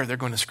wear, they're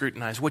going to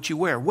scrutinize. What you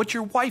wear, what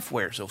your wife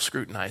wears, they'll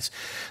scrutinize.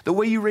 The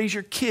way you raise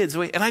your kids.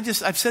 And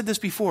I've said this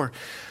before.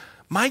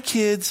 My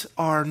kids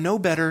are no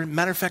better.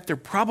 Matter of fact, they're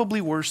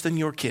probably worse than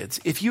your kids.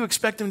 If you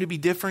expect them to be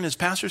different as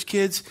pastors'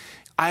 kids,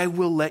 I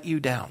will let you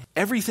down.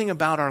 Everything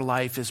about our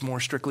life is more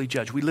strictly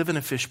judged. We live in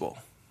a fishbowl.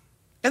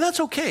 And that's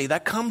okay.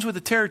 That comes with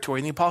the territory.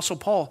 And the Apostle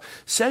Paul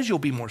says you'll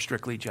be more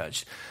strictly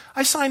judged.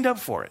 I signed up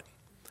for it.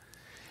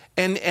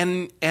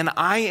 And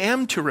I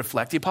am to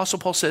reflect. The Apostle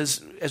Paul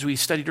says, as we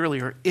studied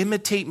earlier,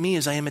 imitate me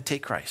as I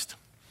imitate Christ.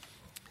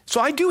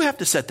 So I do have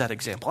to set that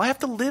example. I have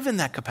to live in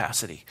that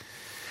capacity.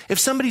 If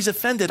somebody's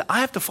offended,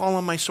 I have to fall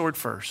on my sword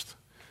first.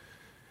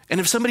 And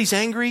if somebody's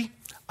angry,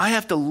 I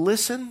have to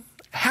listen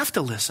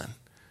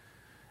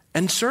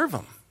and serve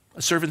them.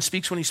 A servant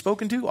speaks when he's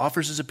spoken to,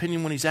 offers his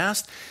opinion when he's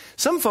asked.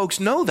 Some folks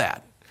know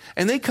that.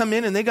 And they come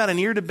in and they got an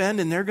ear to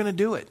bend and they're going to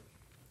do it.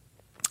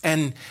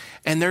 And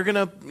they're going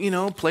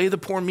to, play the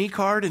poor me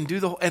card and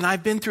and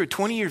I've been through it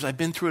 20 years. I've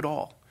been through it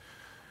all.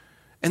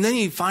 And then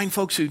you find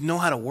folks who know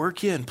how to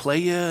work you and play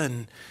you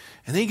and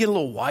then you get a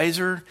little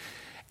wiser.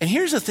 And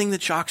here's the thing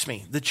that shocks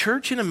me. The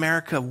church in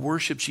America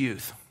worships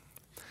youth.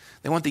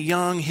 They want the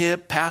young,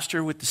 hip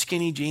pastor with the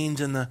skinny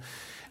jeans and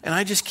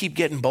I just keep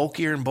getting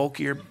bulkier and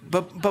bulkier.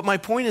 But my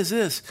point is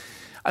this.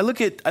 I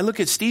look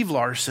at Steve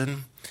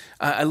Larson.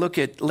 I look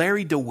at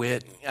Larry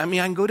DeWitt. I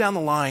can go down the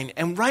line.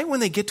 And right when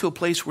they get to a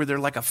place where they're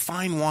like a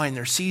fine wine,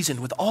 they're seasoned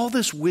with all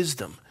this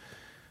wisdom,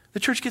 the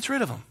church gets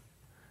rid of them.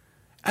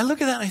 I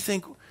look at that and I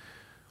think,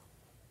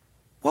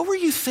 what were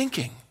you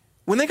thinking?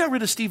 When they got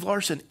rid of Steve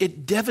Larson,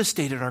 it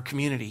devastated our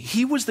community.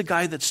 He was the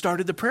guy that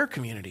started the prayer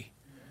community.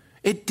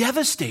 It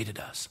devastated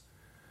us.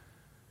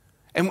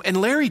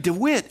 And Larry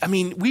DeWitt,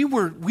 we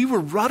were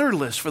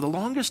rudderless for the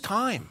longest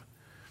time.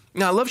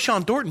 Now, I love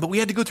Sean Thornton, but we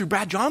had to go through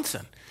Brad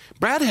Johnson.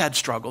 Brad had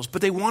struggles,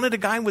 but they wanted a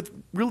guy with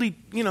really,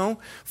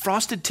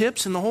 frosted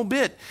tips and the whole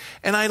bit.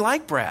 And I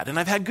like Brad, and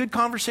I've had good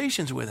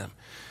conversations with him.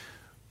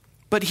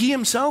 But he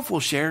himself will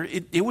share,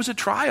 it was a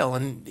trial,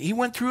 and he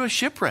went through a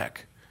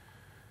shipwreck.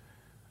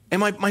 And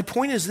my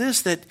point is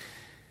this, that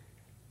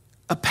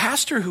a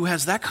pastor who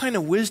has that kind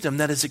of wisdom,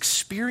 that has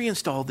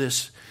experienced all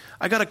this.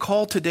 I got a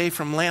call today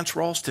from Lance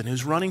Ralston,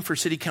 who's running for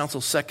City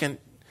Council 2nd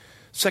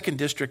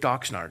District,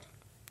 Oxnard.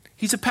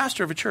 He's a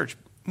pastor of a church,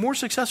 more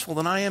successful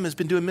than I am, has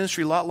been doing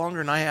ministry a lot longer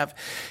than I have.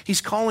 He's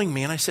calling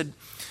me, and I said,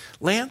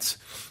 Lance,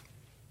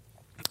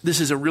 this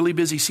is a really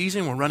busy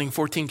season. We're running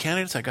 14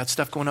 candidates. I got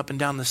stuff going up and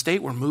down the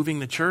state. We're moving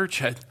the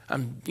church.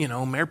 I'm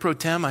Mayor Pro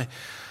Tem.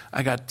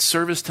 I got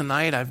service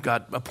tonight. I've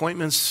got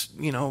appointments,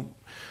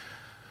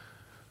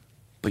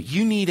 But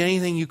you need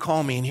anything, you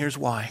call me, and here's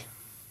why.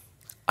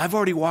 I've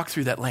already walked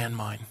through that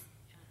landmine.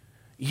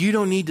 You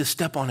don't need to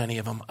step on any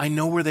of them. I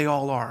know where they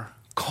all are.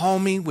 Call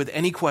me with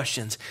any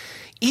questions.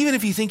 Even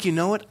if you think you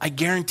know it, I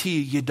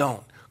guarantee you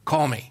don't.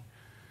 Call me.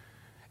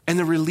 And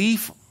the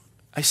relief,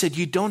 I said,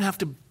 you don't have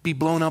to be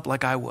blown up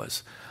like I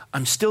was.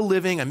 I'm still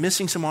living. I'm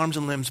missing some arms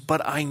and limbs,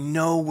 but I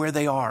know where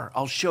they are.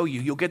 I'll show you.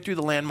 You'll get through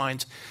the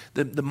landmines,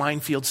 the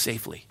minefield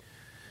safely.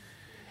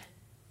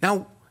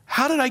 Now,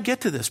 how did I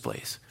get to this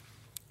place?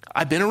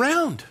 I've been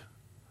around.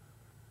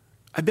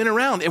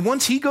 And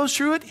once he goes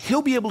through it,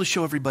 he'll be able to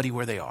show everybody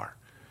where they are.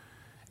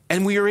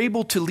 And we are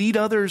able to lead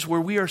others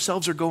where we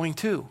ourselves are going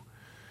too.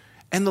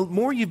 And the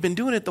more you've been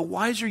doing it, the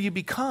wiser you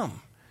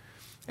become.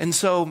 And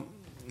so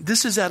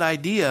this is that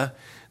idea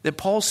that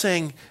Paul's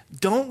saying,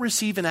 don't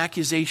receive an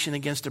accusation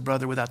against a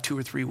brother without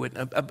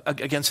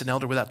against an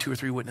elder without 2 or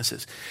 3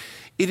 witnesses.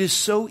 It is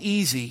so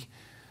easy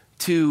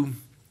to,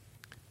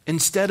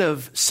 instead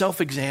of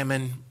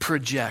self-examine,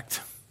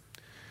 project.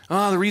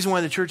 The reason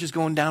why the church is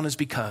going down is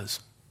because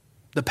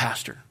the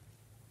pastor.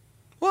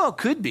 Well, it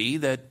could be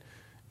that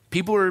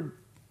people are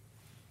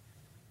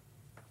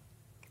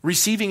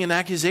receiving an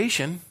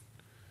accusation,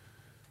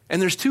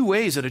 and there's 2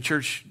 ways that a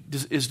church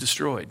is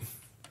destroyed.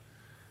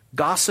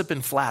 Gossip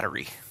and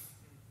flattery.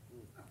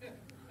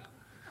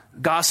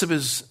 Gossip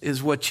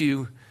is what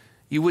you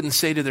wouldn't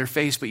say to their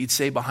face, but you'd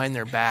say behind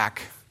their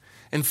back.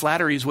 And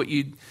flattery is what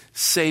you'd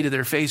say to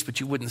their face, but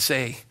you wouldn't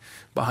say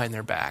behind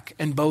their back.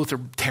 And both are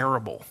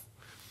terrible.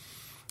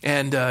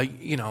 And,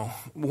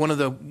 one of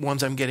the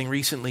ones I'm getting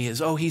recently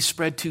is, he's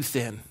spread too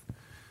thin.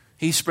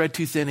 He's spread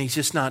too thin. He's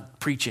just not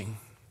preaching.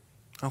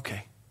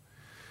 Okay.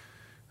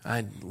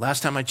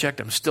 Last time I checked,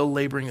 I'm still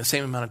laboring the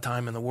same amount of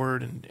time in the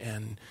Word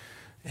and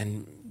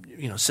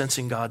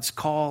sensing God's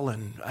call.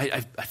 And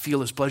I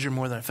feel His pleasure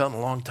more than I felt in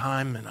a long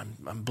time. And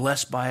I'm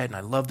blessed by it. And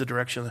I love the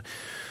direction.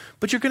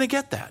 But you're going to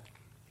get that.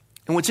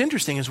 And what's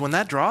interesting is when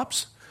that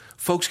drops,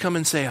 folks come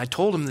and say, I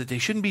told them that they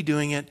shouldn't be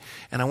doing it.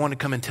 And I want to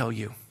come and tell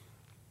you.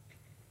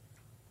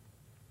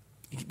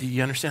 Do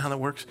you understand how that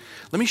works?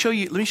 Let me show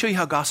you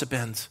how gossip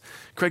ends.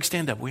 Craig,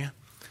 stand up, will you?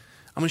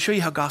 I'm going to show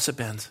you how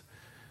gossip ends.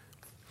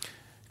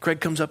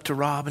 Craig comes up to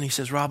Rob and he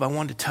says, Rob, I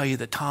wanted to tell you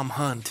that Tom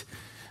Hunt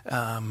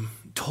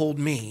told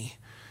me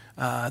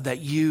that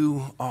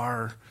you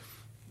are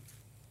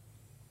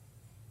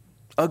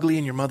ugly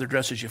and your mother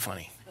dresses you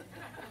funny.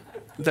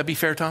 Would that be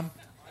fair, Tom?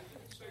 I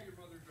didn't say your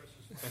mother dresses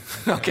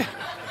you funny. Okay.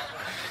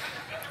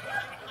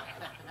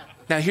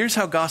 Now here's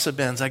how gossip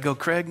ends. I go,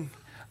 Craig,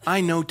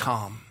 I know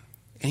Tom.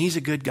 And he's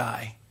a good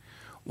guy.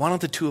 Why don't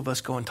the 2 of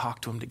us go and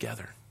talk to him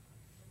together?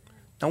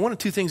 Now, one of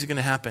 2 things are going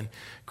to happen.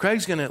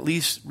 Craig's going to at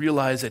least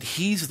realize that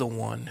he's the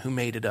one who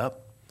made it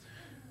up.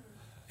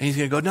 And he's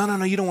going to go,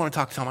 no, you don't want to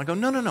talk to Tom. I go,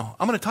 no,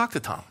 I'm going to talk to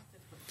Tom.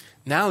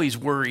 Now he's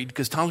worried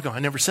because Tom's going, I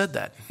never said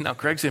that. Now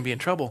Craig's going to be in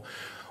trouble.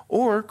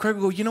 Or Craig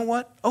will go, you know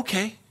what?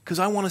 Okay, because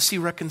I want to see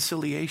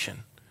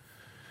reconciliation.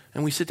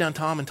 And we sit down,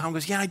 Tom, and Tom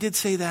goes, yeah, I did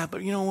say that,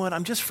 but you know what?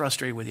 I'm just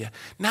frustrated with you.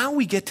 Now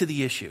we get to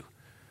the issue,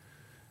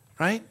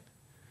 right?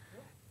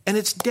 And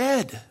it's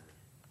dead.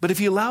 But if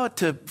you allow it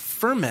to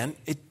ferment,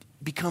 it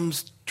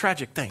becomes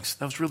tragic. Thanks.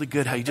 That was really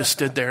good how you just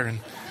stood there. And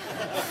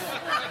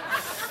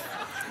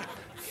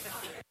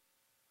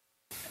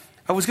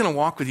I was going to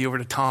walk with you over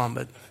to Tom,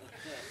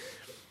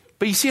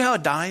 but you see how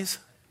it dies?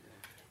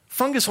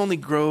 Fungus only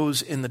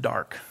grows in the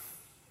dark.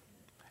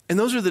 And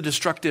those are the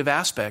destructive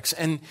aspects.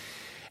 And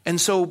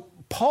so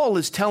Paul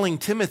is telling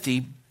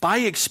Timothy, by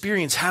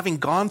experience, having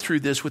gone through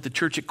this with the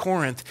church at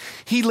Corinth,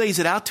 he lays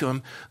it out to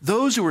him.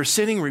 Those who are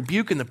sinning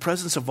rebuke in the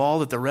presence of all,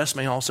 that the rest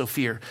may also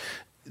fear.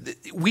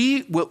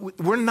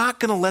 We're not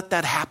going to let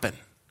that happen.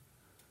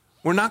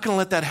 We're not going to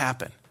let that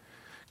happen.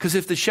 Because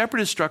if the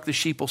shepherd is struck, the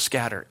sheep will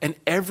scatter. And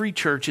every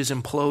church is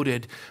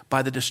imploded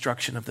by the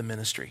destruction of the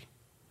ministry.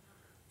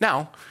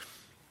 Now,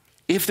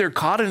 if they're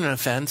caught in an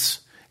offense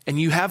and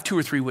you have 2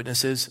 or 3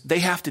 witnesses, they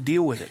have to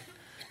deal with it.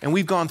 And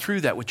we've gone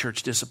through that with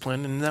church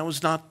discipline, and that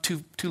was not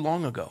too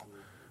long ago,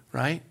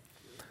 right?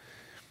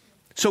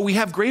 So we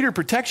have greater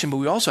protection, but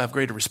we also have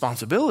greater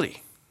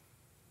responsibility.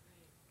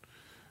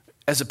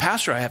 As a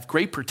pastor, I have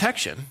great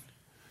protection,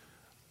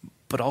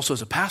 but also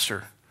as a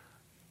pastor,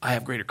 I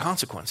have greater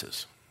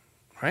consequences,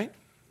 right?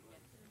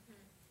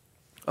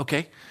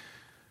 Okay.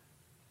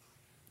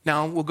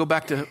 Now we'll go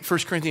back to 1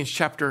 Corinthians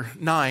chapter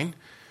 9.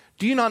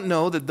 Do you not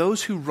know that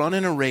those who run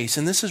in a race,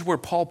 and this is where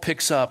Paul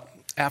picks up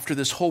after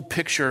this whole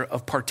picture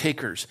of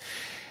partakers.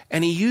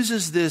 And he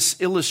uses this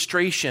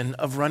illustration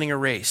of running a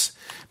race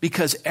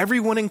because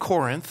everyone in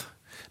Corinth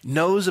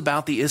knows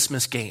about the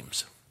Isthmus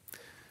Games.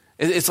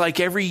 It's like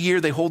every year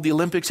they hold the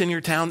Olympics in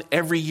your town.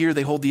 Every year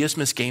they hold the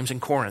Isthmus Games in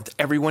Corinth.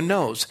 Everyone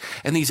knows.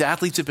 And these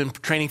athletes have been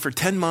training for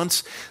 10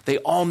 months. They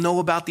all know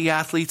about the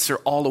athletes. They're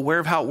all aware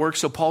of how it works.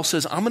 So Paul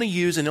says, I'm going to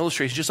use an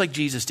illustration just like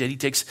Jesus did. He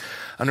takes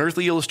an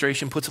earthly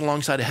illustration, puts it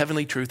alongside a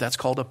heavenly truth. That's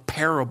called a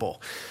parable.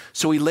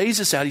 So he lays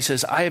this out. He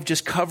says, I have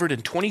just covered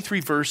in 23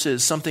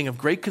 verses something of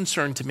great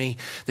concern to me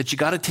that you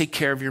got to take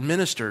care of your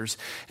ministers.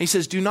 And he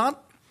says, do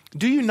not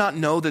Do you not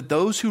know that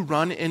those who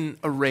run in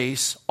a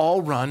race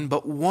all run,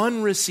 but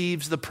one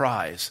receives the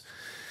prize?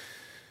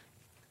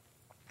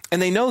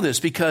 And they know this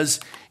because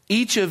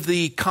each of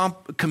the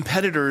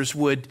competitors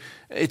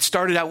it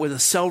started out with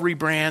celery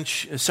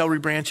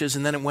branches,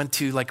 and then it went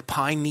to like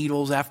pine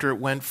needles after it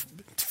went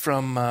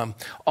from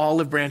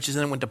olive branches,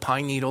 and then it went to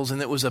pine needles,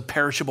 and it was a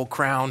perishable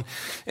crown.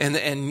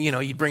 And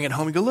you'd bring it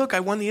home and go, look, I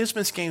won the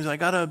Isthmus Games. I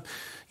got a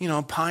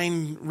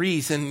pine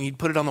wreath, and you'd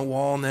put it on the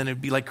wall, and then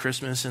it'd be like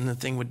Christmas, and the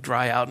thing would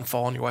dry out and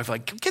fall, and your wife would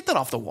like, get that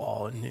off the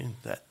wall, and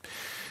that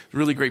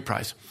really great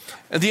prize.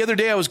 The other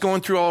day, I was going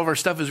through all of our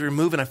stuff as we were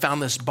moving. I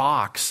found this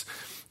box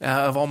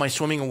of all my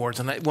swimming awards,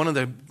 and one of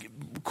the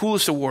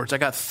coolest awards, I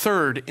got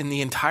third in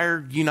the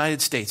entire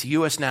United States,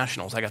 U.S.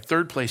 Nationals. I got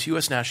third place,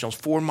 U.S. Nationals,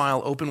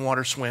 4-mile open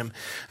water swim,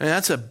 and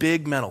that's a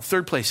big medal.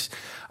 Third place.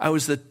 I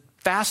was the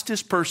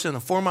fastest person in a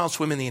 4-mile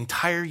swim in the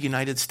entire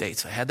United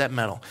States. I had that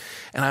medal.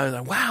 And I was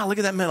like, wow, look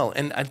at that medal.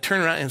 And I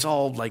turn around and it's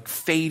all like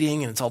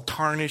fading and it's all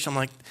tarnished. I'm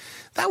like,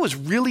 that was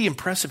really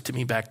impressive to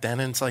me back then.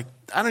 And it's like,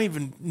 I don't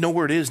even know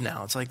where it is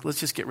now. It's like, let's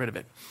just get rid of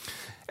it.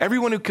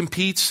 Everyone who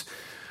competes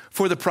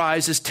for the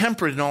prize is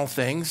temperate in all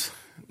things.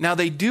 Now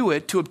they do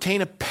it to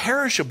obtain a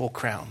perishable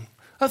crown,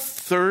 a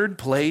third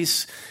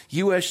place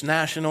U.S.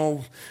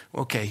 national.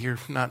 Okay, you're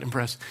not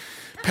impressed.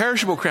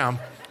 Perishable crown.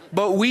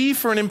 But we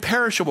for an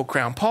imperishable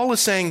crown. Paul is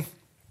saying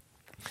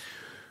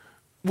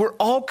we're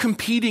all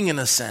competing in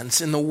a sense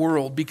in the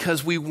world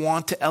because we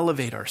want to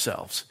elevate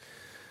ourselves.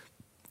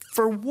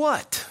 For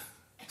what?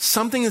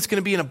 Something that's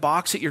going to be in a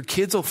box that your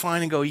kids will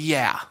find and go,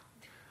 yeah,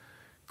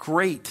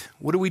 great.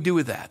 What do we do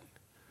with that?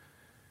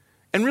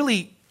 And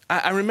really,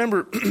 I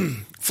remember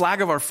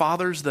Flag of Our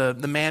Fathers, the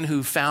man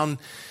who found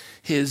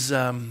his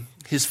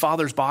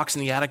father's box in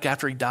the attic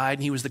after he died.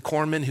 And he was the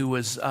corpsman who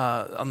was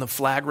on the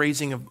flag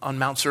raising on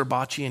Mount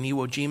Suribachi in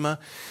Iwo Jima.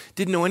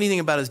 Didn't know anything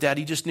about his dad.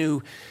 He just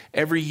knew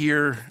every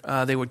year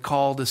they would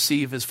call to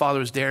see if his father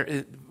was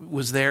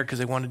there because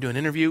they wanted to do an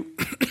interview.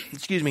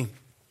 Excuse me.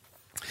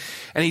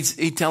 And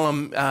he'd tell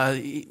him,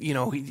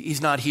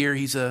 he's not here.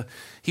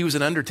 He was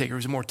an undertaker. He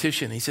was a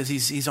mortician. He says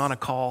he's on a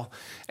call,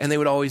 and they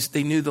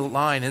knew the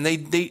line, and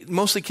they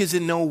mostly kids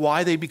didn't know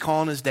why they'd be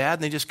calling his dad,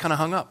 and they just kind of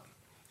hung up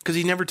because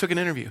he never took an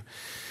interview.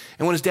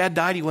 And when his dad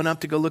died, he went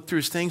up to go look through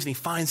his things, and he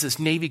finds this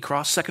Navy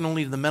Cross, second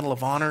only to the Medal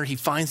of Honor. He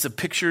finds the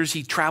pictures.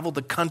 He traveled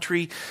the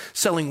country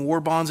selling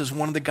war bonds as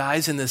one of the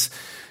guys in this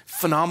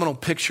phenomenal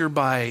picture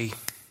by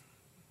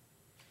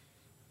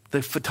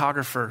the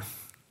photographer,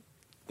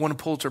 won a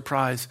Pulitzer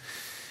Prize.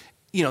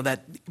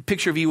 That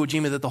picture of Iwo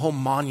Jima that the whole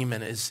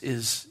monument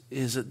is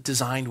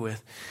designed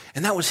with.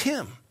 And that was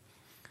him.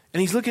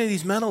 And he's looking at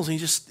these medals, and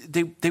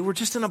they were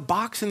just in a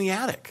box in the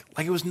attic,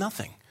 like it was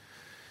nothing.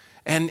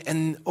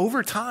 And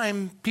over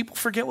time, people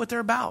forget what they're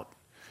about.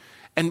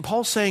 And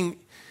Paul's saying,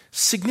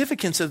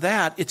 significance of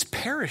that, it's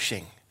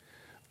perishing.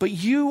 But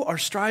you are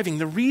striving.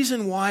 The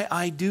reason why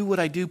I do what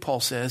I do,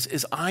 Paul says,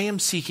 is I am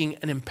seeking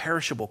an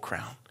imperishable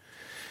crown.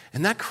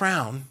 And that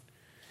crown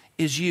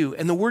is you.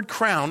 And the word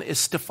crown is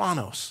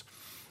Stephanos.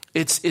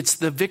 It's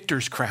the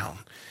victor's crown.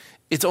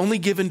 It's only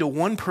given to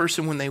one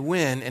person when they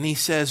win. And he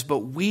says, but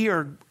we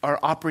are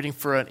operating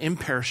for an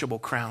imperishable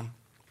crown.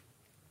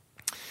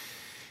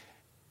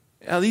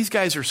 Now, these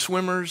guys are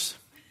swimmers,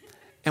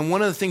 and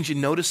one of the things you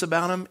notice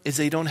about them is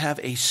they don't have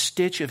a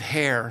stitch of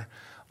hair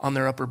on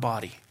their upper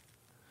body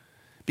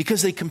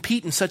because they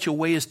compete in such a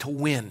way as to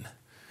win,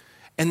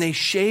 and they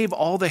shave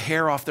all the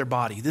hair off their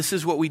body. This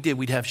is what we did.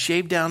 We'd have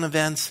shave down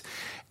events,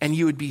 and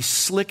you would be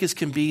slick as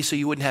can be so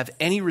you wouldn't have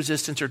any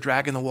resistance or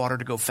drag in the water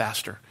to go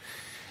faster.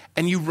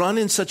 And you run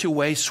in such a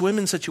way, swim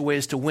in such a way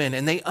as to win.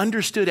 And they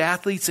understood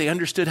athletes. They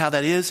understood how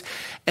that is.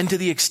 And to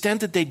the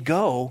extent that they'd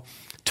go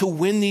to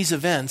win these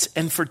events,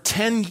 and for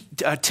 10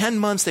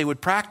 months they would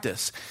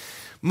practice.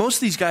 Most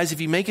of these guys, if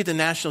you make it to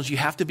nationals, you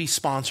have to be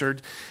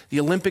sponsored. The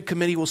Olympic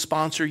Committee will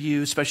sponsor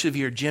you, especially if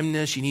you're a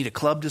gymnast. You need a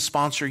club to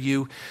sponsor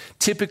you.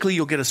 Typically,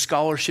 you'll get a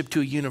scholarship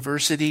to a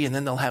university, and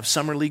then they'll have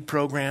summer league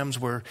programs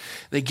where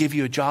they give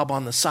you a job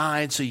on the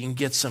side so you can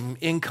get some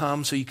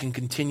income so you can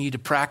continue to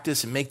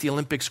practice and make the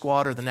Olympic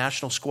squad or the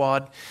national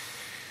squad.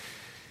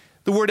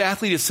 The word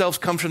athlete itself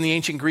comes from the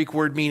ancient Greek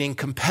word meaning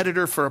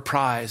competitor for a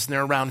prize. And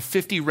there are around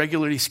 50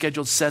 regularly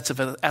scheduled sets of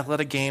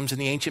athletic games in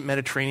the ancient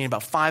Mediterranean,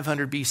 about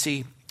 500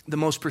 BC. The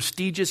most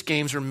prestigious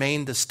games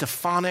remain the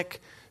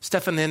Stephanic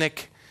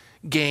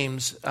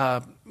games,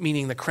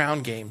 meaning the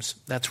crown games.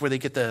 That's where they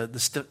get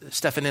the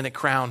Stephanic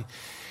crown.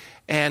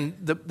 And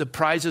the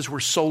prizes were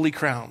solely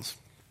crowns.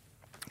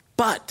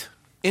 But,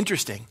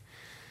 interesting,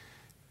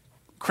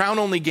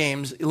 crown-only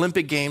games,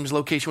 Olympic games,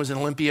 location was in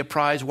Olympia,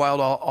 prize, wild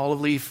olive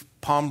leaf,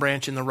 palm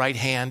branch in the right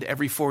hand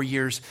every 4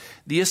 years.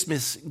 The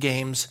Isthmus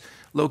Games,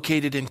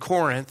 located in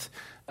Corinth,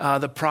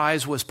 the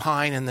prize was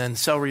pine and then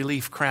celery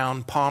leaf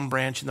crown, palm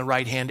branch in the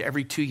right hand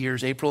every 2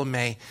 years, April and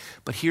May.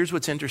 But here's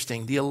what's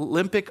interesting. The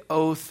Olympic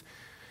oath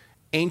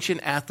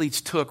ancient athletes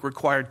took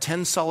required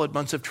 10 solid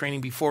months of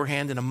training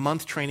beforehand and a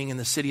month training in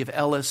the city of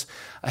Elis,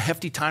 a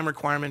hefty time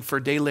requirement for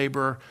a day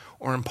laborer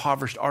or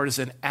impoverished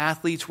artisan.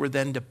 Athletes were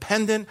then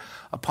dependent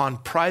upon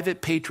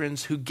private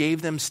patrons who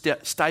gave them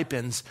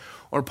stipends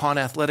or upon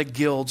athletic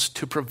guilds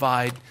to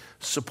provide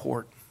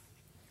support.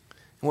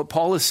 And what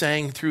Paul is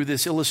saying through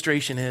this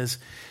illustration is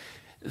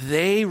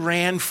they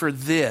ran for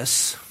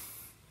this,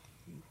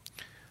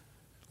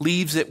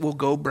 leaves that will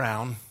go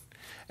brown,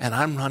 and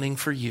I'm running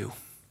for you.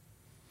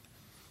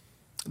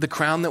 The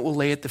crown that will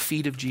lay at the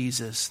feet of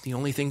Jesus. The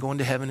only thing going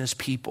to heaven is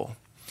people.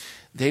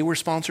 They were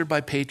sponsored by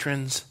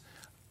patrons.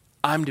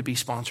 I'm to be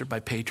sponsored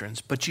by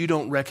patrons, but you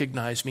don't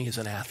recognize me as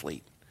an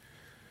athlete.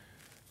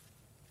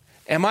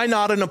 Am I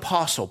not an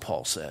apostle,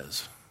 Paul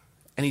says?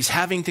 And he's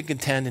having to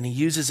contend, and he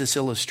uses this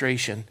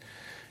illustration.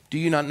 Do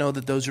you not know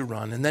that those who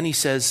run? And then he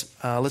says,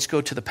 let's go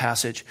to the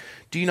passage.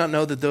 Do you not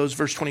know that those,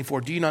 verse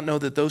 24, do you not know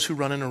that those who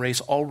run in a race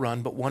all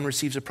run, but one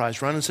receives a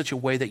prize? Run in such a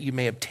way that you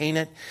may obtain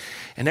it.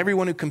 And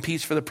everyone who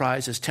competes for the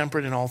prize is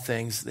temperate in all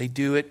things. They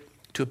do it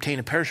to obtain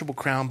a perishable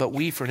crown, but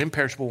we for an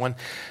imperishable one.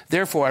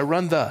 Therefore I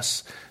run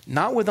thus,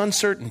 not with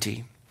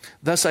uncertainty.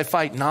 Thus I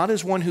fight not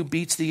as one who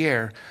beats the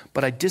air,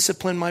 but I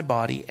discipline my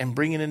body and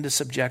bring it into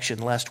subjection,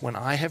 lest when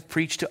I have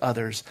preached to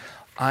others,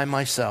 I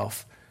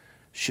myself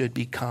should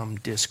become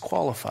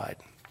disqualified.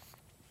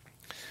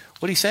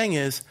 What he's saying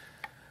is,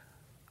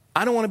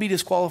 I don't want to be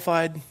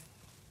disqualified,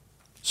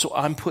 so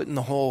I'm putting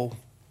the whole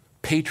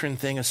patron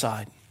thing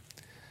aside.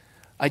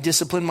 I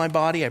discipline my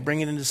body, I bring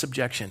it into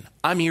subjection.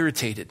 I'm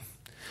irritated.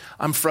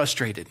 I'm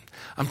frustrated.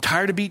 I'm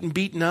tired of being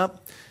beaten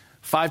up.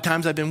 5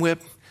 times I've been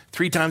whipped.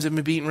 3 times I've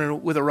been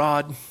beaten with a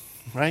rod,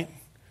 right?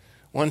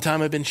 1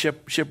 time I've been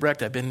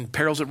shipwrecked. I've been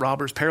perils at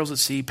robbers, perils at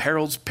sea,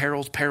 perils,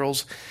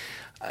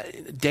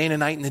 day and a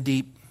night in the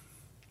deep.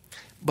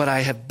 But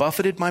I have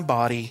buffeted my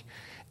body,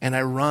 and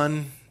I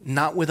run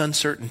not with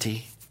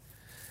uncertainty,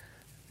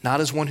 not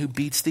as one who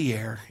beats the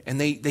air. And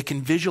they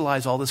can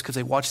visualize all this because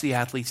they watch the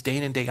athletes day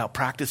in and day out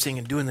practicing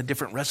and doing the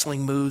different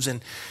wrestling moves.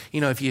 And,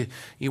 you know, if you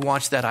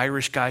watch that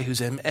Irish guy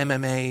who's in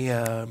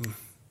MMA,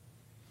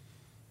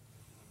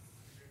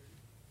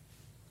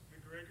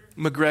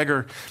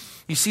 McGregor,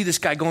 you see this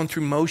guy going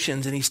through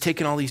motions and he's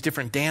taking all these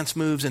different dance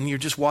moves and you're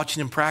just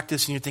watching him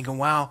practice and you're thinking,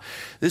 wow,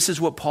 this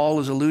is what Paul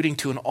is alluding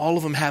to. And all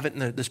of them have it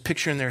in this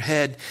picture in their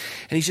head.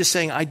 And he's just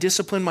saying, I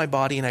discipline my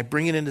body and I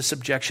bring it into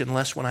subjection,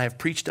 lest when I have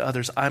preached to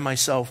others, I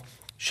myself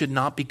should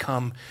not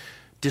become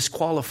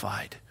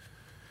disqualified.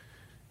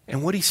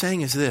 And what he's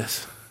saying is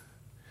this.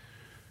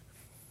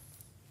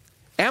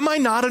 Am I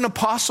not an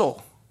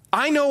apostle?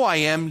 I know I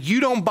am. You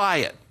don't buy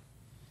it.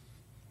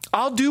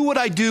 I'll do what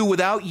I do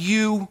without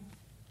you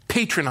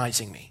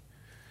patronizing me,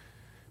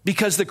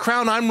 because the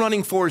crown I'm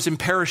running for is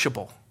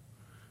imperishable.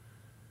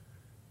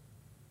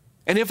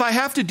 And if I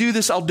have to do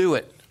this, I'll do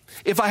it.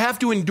 If I have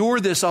to endure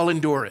this, I'll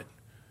endure it.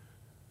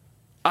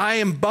 I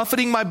am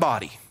buffeting my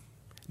body.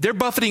 They're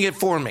buffeting it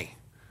for me.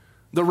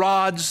 The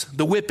rods,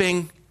 the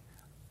whipping,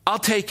 I'll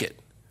take it.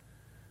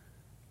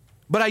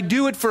 But I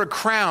do it for a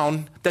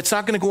crown that's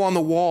not going to go on the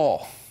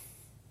wall.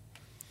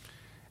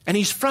 And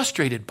he's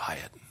frustrated by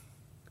it.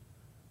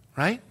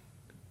 Right?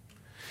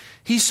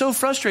 He's so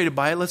frustrated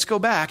by it. Let's go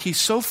back. He's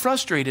so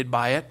frustrated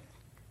by it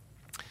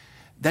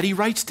that he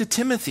writes to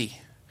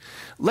Timothy,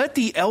 let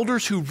the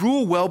elders who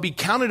rule well be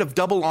counted of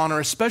double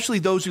honor, especially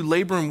those who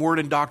labor in word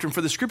and doctrine.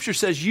 For the scripture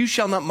says, you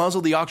shall not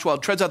muzzle the ox while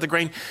it treads out the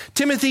grain.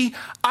 Timothy,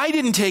 I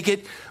didn't take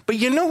it, but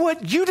you know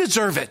what? You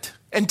deserve it.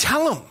 And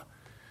tell him.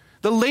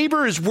 The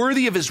laborer is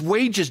worthy of his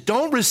wages.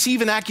 Don't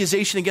receive an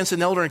accusation against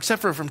an elder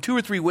except for from 2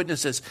 or 3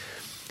 witnesses.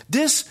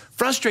 This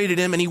frustrated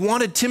him, and he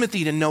wanted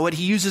Timothy to know it.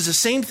 He uses the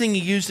same thing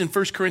he used in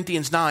 1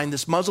 Corinthians 9,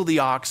 this muzzle the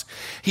ox.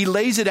 He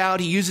lays it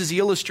out. He uses the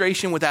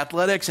illustration with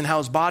athletics and how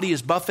his body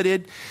is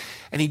buffeted,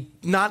 and he's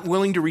not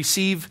willing to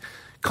receive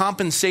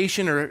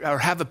compensation or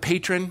have a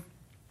patron.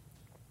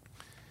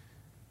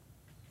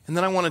 And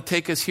then I want to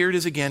take us, here it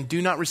is again,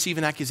 do not receive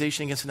an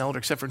accusation against an elder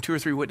except from 2 or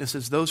 3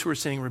 witnesses. Those who are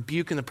sitting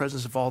rebuke in the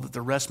presence of all, that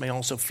the rest may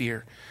also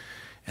fear.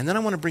 And then I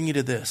want to bring you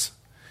to this,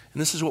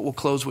 and this is what we'll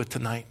close with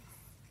tonight.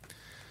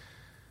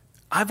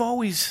 I've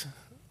always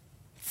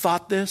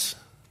thought this.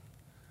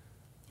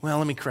 Well,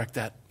 let me correct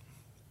that.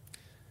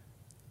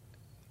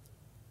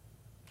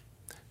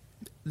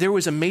 There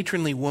was a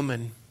matronly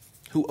woman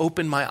who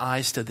opened my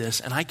eyes to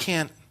this, and I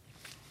can't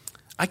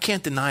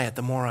deny it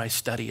the more I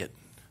study it.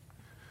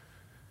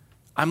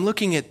 I'm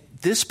looking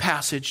at this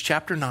passage,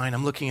 chapter 9.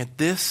 I'm looking at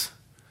this,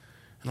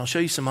 and I'll show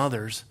you some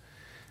others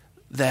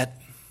that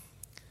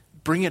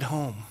bring it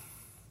home.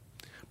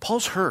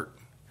 Paul's hurt.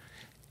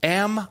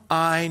 Am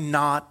I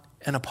not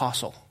an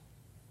apostle?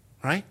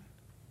 Right?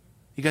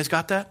 You guys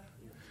got that?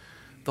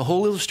 The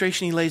whole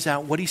illustration he lays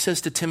out, what he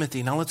says to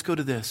Timothy. Now let's go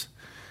to this.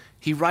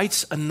 He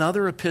writes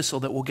another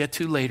epistle that we'll get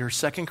to later,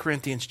 2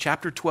 Corinthians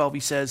chapter 12. He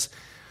says,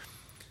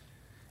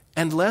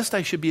 and lest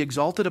I should be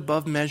exalted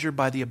above measure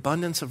by the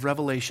abundance of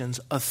revelations,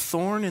 a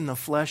thorn in the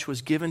flesh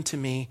was given to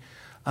me,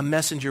 a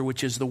messenger,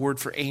 which is the word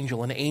for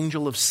angel, an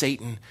angel of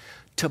Satan,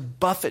 to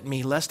buffet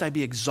me, lest I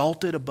be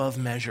exalted above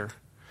measure.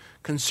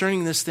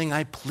 concerning this thing,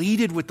 I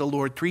pleaded with the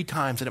Lord 3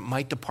 times that it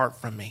might depart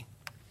from me.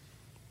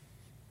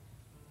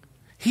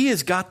 He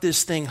has got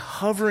this thing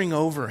hovering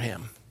over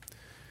him.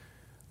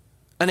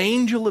 An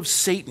angel of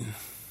Satan.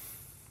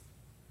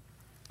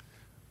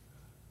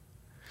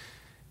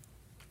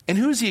 And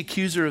who is the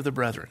accuser of the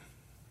brethren?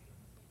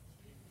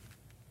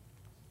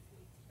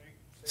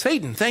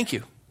 Satan, thank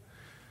you.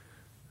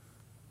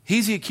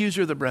 He's the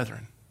accuser of the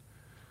brethren.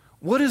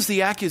 What is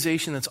the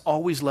accusation that's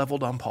always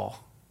leveled on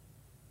Paul?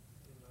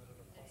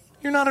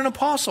 You're not an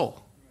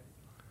apostle.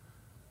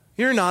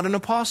 You're not an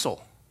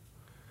apostle.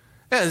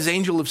 As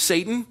angel of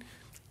Satan,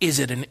 is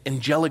it an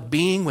angelic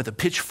being with a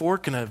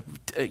pitchfork and a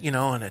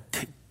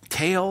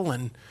tail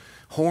and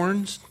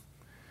horns?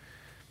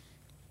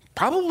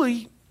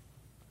 Probably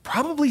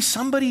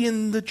somebody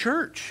in the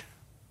church.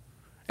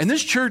 And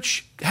this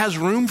church has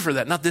room for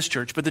that. Not this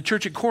church, but the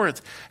church at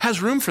Corinth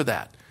has room for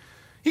that.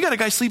 You got a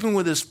guy sleeping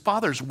with his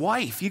father's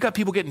wife. You got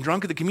people getting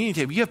drunk at the community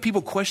table. You have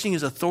people questioning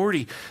his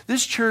authority.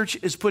 This church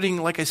is putting,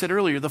 like I said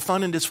earlier, the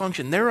fun and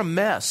dysfunction. They're a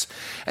mess.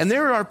 And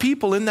there are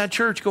people in that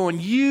church going,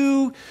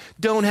 you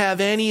don't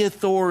have any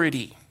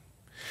authority.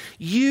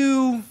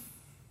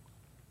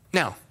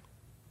 Now,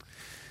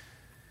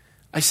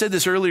 I said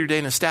this earlier today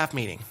in a staff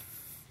meeting.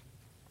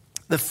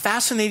 The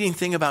fascinating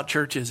thing about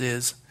churches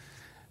is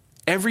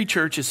every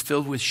church is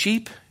filled with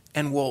sheep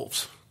and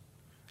wolves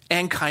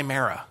and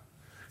chimera.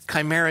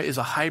 Chimera is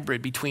a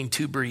hybrid between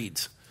 2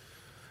 breeds,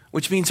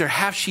 which means they're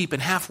half sheep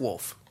and half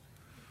wolf.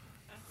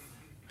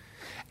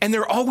 And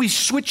they're always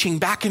switching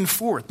back and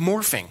forth,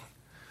 morphing.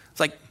 It's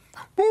like,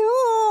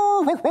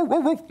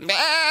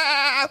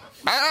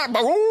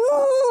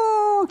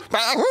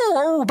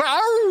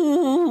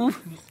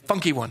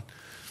 funky one.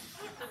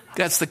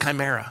 That's the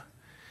chimera.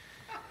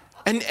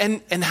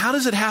 And how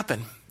does it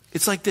happen?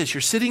 It's like this. You're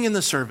sitting in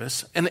the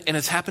service, and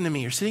it's happened to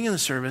me. You're sitting in the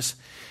service,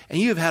 and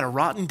you have had a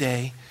rotten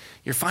day.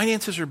 Your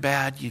finances are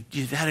bad.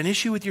 You've had an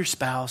issue with your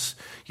spouse.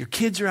 Your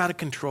kids are out of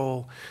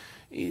control.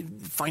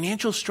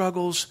 Financial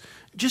struggles.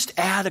 Just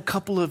add a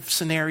couple of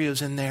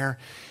scenarios in there.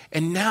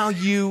 And now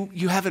you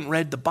haven't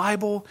read the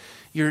Bible.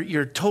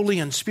 You're totally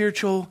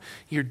unspiritual.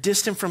 You're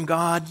distant from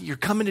God. You're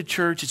coming to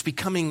church. It's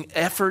becoming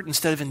effort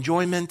instead of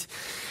enjoyment.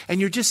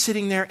 And you're just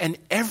sitting there, and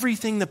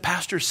everything the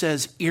pastor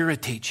says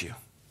irritates you.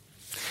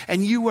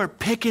 And you are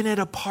picking it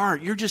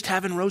apart. You're just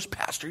having roast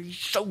pastor.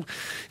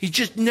 He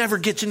just never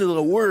gets into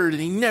the word,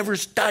 and he never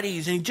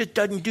studies, and he just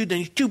doesn't do that.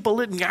 He's too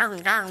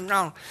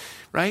political,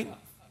 right?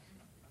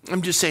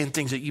 I'm just saying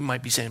things that you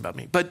might be saying about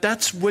me, but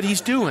that's what he's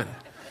doing,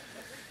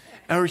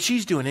 or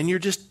she's doing, and you're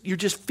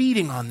just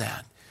feeding on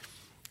that,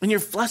 and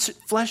your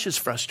flesh is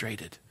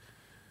frustrated,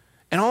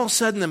 and all of a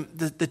sudden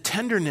the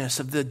tenderness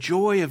of the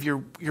joy of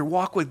your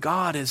walk with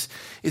God is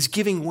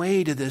giving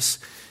way to this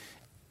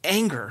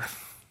anger.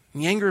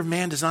 And the anger of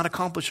man does not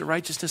accomplish the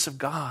righteousness of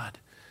God.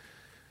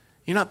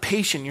 You're not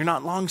patient. You're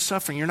not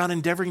long-suffering. You're not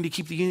endeavoring to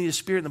keep the unity of the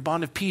Spirit and the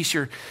bond of peace.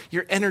 You're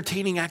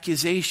entertaining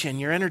accusation.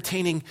 You're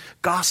entertaining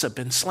gossip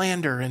and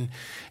slander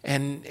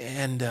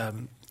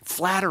and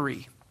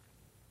flattery.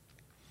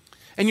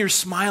 And you're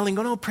smiling,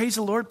 going, oh, praise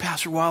the Lord,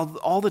 Pastor, while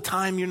all the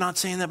time you're not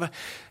saying that.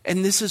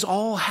 And this is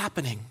all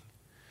happening.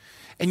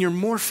 And you're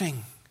morphing.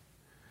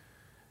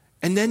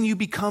 And then you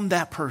become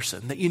that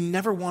person that you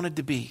never wanted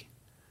to be.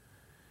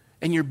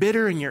 And you're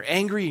bitter and you're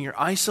angry and you're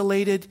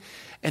isolated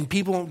and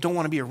people don't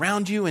want to be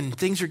around you and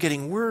things are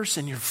getting worse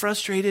and you're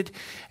frustrated.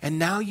 And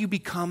now you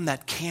become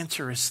that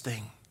cancerous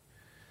thing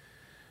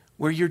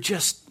where you're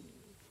just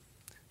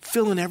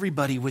filling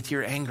everybody with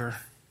your anger,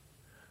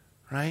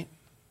 right?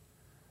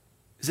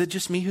 Is it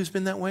just me who's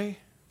been that way?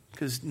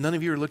 Because none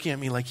of you are looking at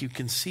me like you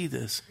can see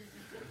this.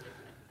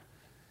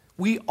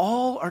 We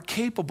all are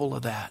capable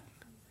of that.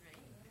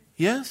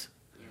 Yes?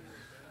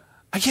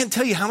 I can't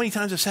tell you how many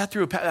times I've sat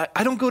through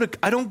I don't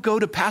go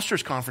to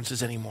pastors'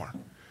 conferences anymore.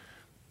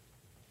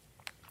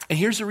 And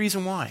here's the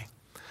reason why.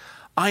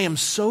 I am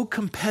so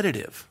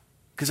competitive,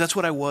 because that's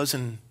what I was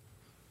in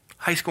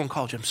high school and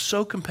college. I'm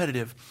so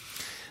competitive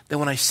that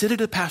when I sit at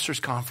a pastor's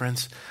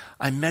conference,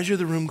 I measure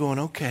the room going,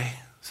 okay,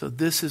 so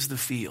this is the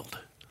field.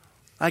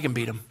 I can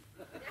beat them.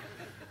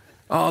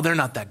 Oh, they're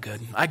not that good.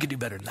 I could do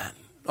better than that.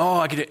 Oh,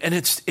 I could do, and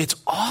it's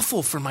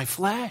awful for my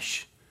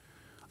flesh.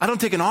 I don't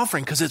take an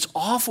offering because it's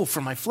awful for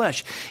my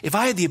flesh. If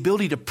I had the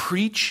ability to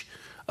preach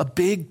a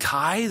big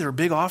tithe or a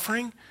big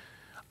offering,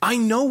 I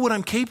know what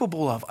I'm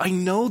capable of. I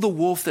know the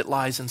wolf that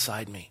lies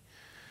inside me.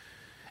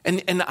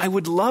 And I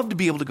would love to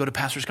be able to go to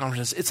pastors'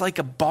 conferences. It's like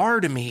a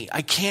bar to me.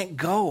 I can't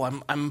go.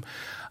 I'm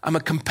a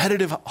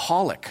competitive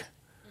holic.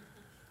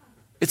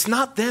 It's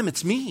not them,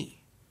 it's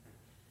me.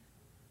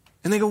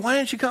 And they go, why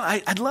don't you go?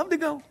 I'd love to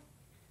go.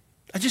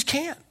 I just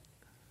can't.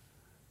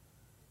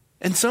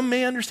 And some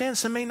may understand,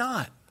 some may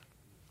not.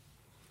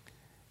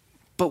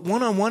 But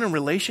one-on-one in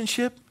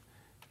relationship,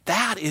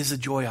 that is a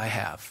joy I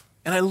have.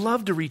 And I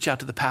love to reach out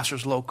to the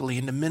pastors locally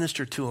and to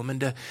minister to them and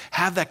to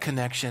have that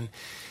connection.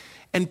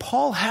 And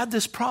Paul had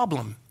this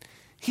problem.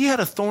 He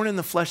had a thorn in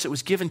the flesh that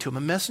was given to him,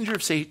 a messenger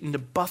of Satan to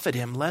buffet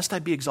him, lest I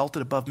be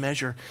exalted above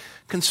measure.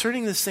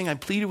 Concerning this thing, I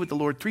pleaded with the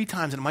Lord 3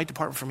 times, and it might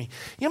depart from me.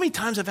 You know how many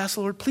times I've asked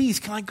the Lord, please,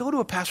 can I go to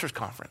a pastor's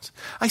conference?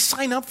 I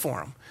sign up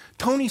for them.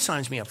 Tony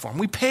signs me up for them.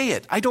 We pay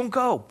it. I don't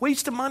go.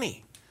 Waste of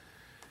money.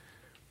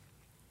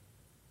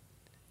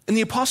 And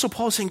the Apostle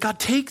Paul is saying, God,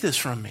 take this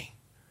from me.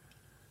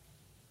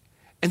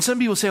 And some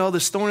people say, oh,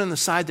 this thorn in the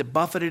side that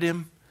buffeted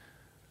him.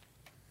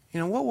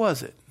 You know, what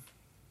was it?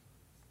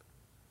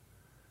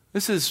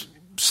 This is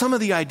some of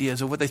the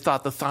ideas of what they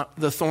thought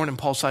the thorn in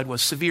Paul's side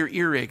was. Severe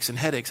earaches and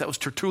headaches. That was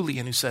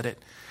Tertullian who said it.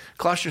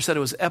 Colossians said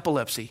it was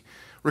epilepsy.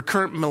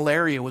 Recurrent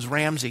malaria was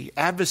Ramsey.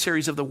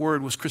 Adversaries of the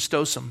word was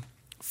Christosum.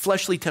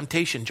 Fleshly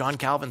temptation, John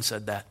Calvin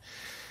said that.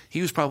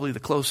 He was probably the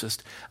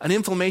closest. An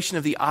inflammation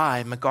of the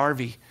eye,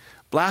 McGarvey.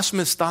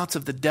 Blasphemous thoughts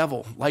of the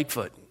devil,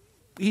 Lightfoot.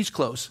 He's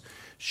close.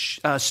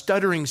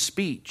 Stuttering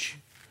speech.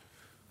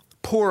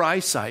 Poor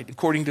eyesight,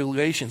 according to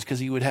Galatians, because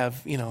he would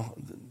have,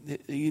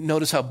 you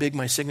notice how big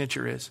my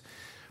signature is.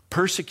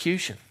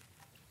 Persecution.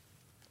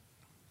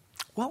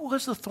 What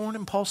was the thorn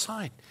in Paul's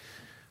side?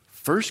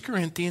 1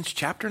 Corinthians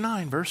chapter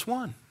 9, verse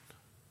 1.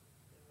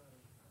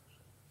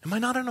 Am I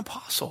not an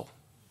apostle?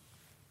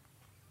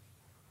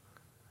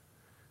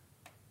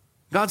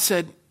 God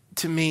said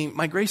to me,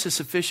 my grace is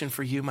sufficient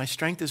for you. My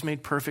strength is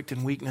made perfect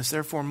in weakness.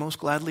 Therefore, most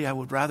gladly, I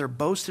would rather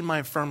boast in my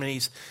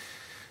infirmities,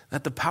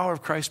 that the power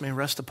of Christ may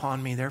rest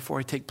upon me. Therefore,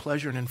 I take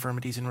pleasure in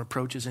infirmities and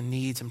reproaches and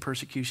needs and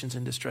persecutions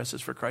and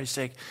distresses for Christ's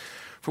sake.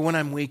 For when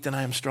I'm weak, then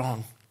I am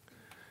strong.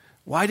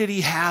 Why did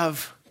he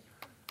have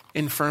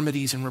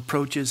infirmities and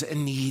reproaches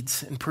and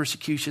needs and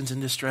persecutions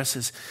and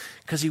distresses?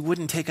 Because he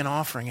wouldn't take an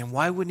offering. And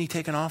why wouldn't he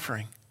take an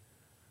offering?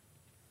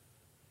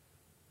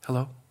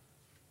 Hello?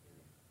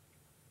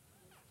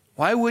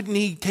 Why wouldn't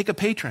he take a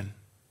patron?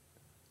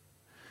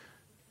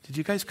 Did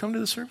you guys come to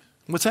the service?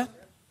 What's that?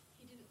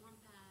 He didn't want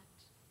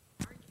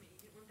that argument.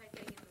 He didn't want that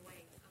getting in the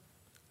way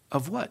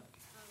Of what? of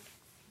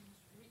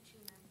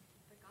reaching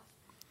the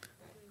gospel.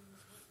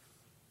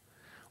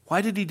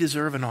 Why did he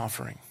deserve an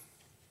offering?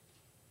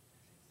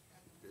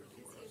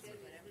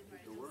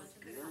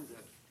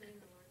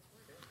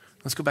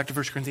 Let's go back to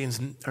 1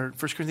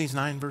 Corinthians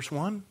 9, verse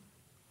 1.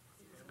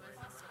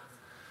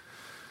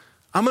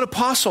 I'm an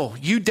apostle.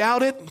 You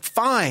doubt it?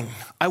 Fine.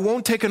 I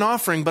won't take an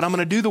offering, but I'm going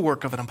to do the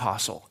work of an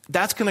apostle.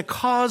 That's going to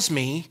cause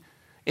me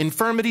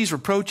infirmities,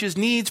 reproaches,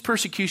 needs,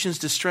 persecutions,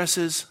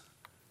 distresses.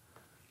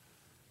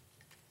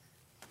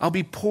 I'll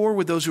be poor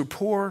with those who are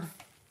poor.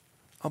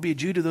 I'll be a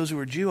Jew to those who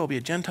are Jew. I'll be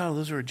a Gentile to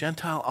those who are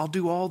Gentile. I'll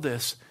do all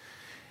this.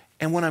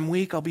 And when I'm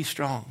weak, I'll be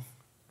strong.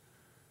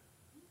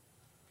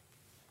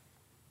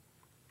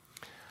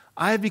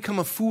 I have become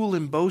a fool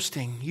in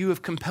boasting. You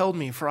have compelled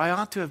me, for I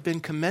ought to have been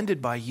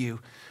commended by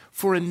you.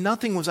 For in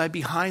nothing was I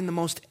behind the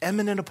most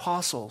eminent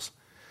apostles,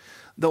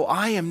 though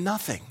I am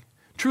nothing.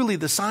 Truly,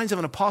 the signs of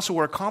an apostle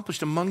were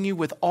accomplished among you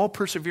with all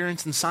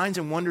perseverance and signs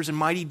and wonders and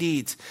mighty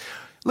deeds.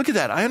 Look at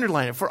that. I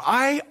underline it. For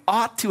I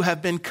ought to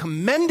have been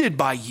commended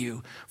by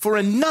you. For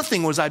in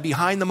nothing was I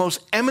behind the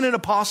most eminent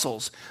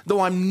apostles, though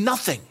I'm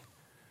nothing.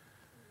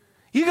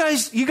 You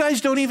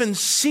guys don't even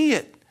see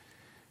it.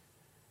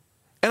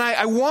 And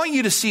I want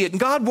you to see it. And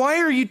God, why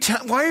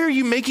are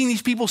you making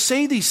these people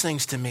say these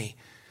things to me?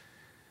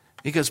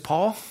 Because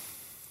Paul,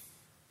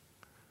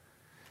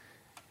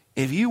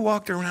 if you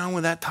walked around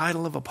with that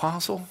title of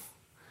apostle,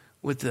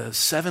 with the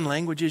 7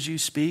 languages you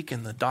speak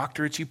and the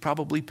doctorates you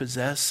probably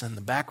possess and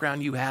the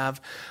background you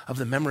have of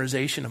the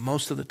memorization of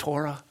most of the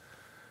Torah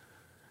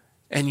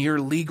and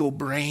your legal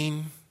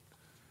brain,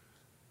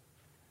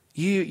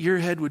 your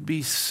head would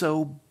be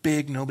so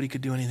big nobody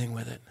could do anything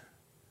with it.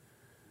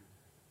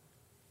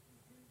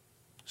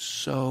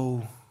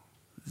 So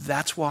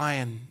that's why,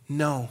 and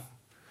no,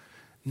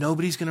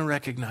 nobody's going to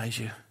recognize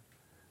you.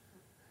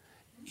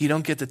 You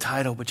don't get the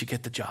title, but you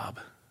get the job.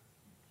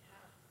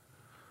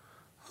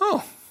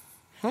 Oh,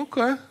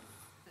 okay.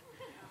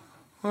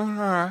 All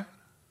right.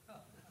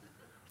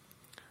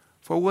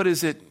 For what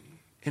is it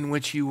in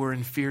which you were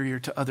inferior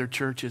to other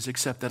churches,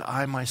 except that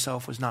I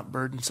myself was not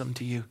burdensome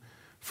to you?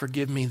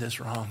 Forgive me this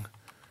wrong.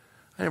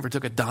 I never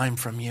took a dime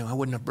from you. I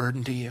wasn't a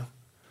burden to you.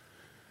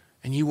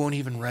 And you won't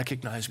even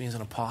recognize me as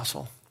an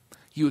apostle.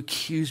 You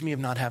accuse me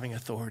of not having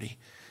authority.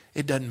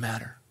 It doesn't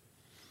matter.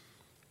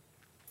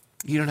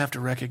 You don't have to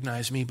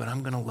recognize me, but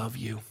I'm going to love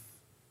you.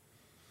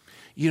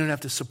 You don't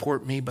have to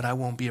support me, but I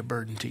won't be a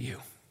burden to you.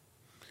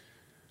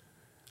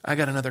 I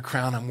got another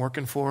crown I'm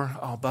working for.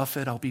 I'll buff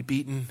it. I'll be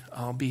beaten.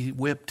 I'll be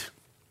whipped.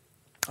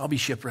 I'll be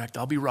shipwrecked.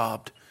 I'll be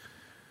robbed.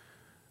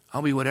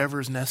 I'll be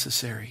whatever is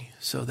necessary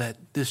so that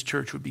this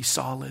church would be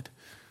solid.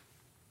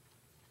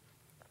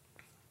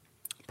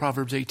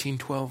 Proverbs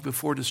 18:12,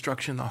 before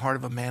destruction, the heart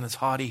of a man is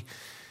haughty,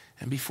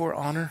 and before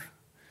honor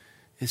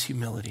is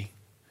humility.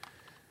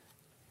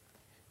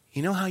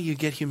 You know how you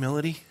get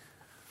humility?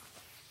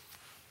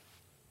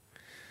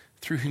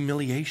 Through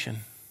humiliation.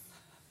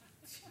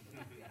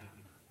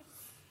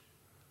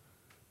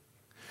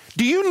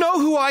 Do you know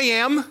who I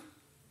am?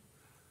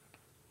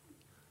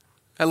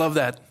 I love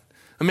that.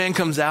 A man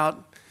comes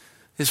out,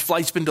 his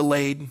flight's been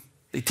delayed,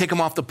 They take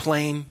him off the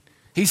plane.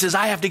 He says,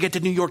 I have to get to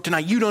New York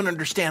tonight. You don't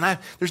understand.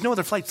 There's no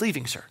other flights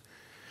leaving, sir.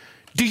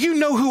 Do you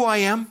know who I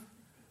am?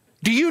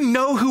 Do you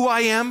know who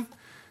I am?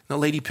 The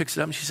lady picks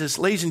it up and she says,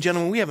 ladies and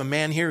gentlemen, we have a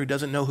man here who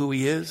doesn't know who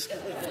he is.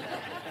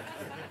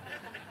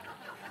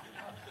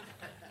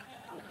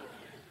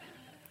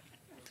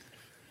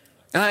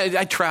 And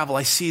I travel,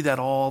 I see that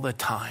all the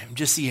time,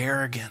 just the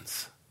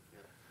arrogance.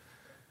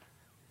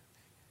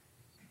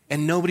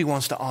 And nobody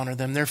wants to honor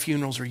them. Their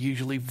funerals are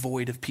usually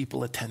void of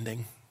people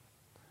attending.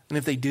 And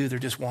if they do, they're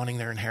just wanting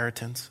their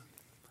inheritance.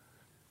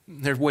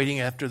 They're waiting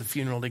after the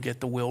funeral to get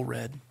the will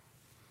read.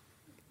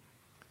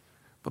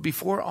 But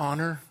before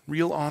honor,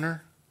 real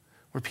honor,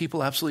 where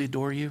people absolutely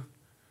adore you,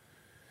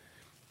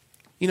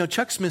 you know,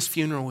 Chuck Smith's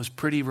funeral was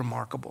pretty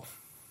remarkable.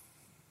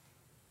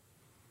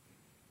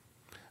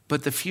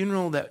 But the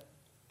funeral that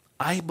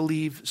I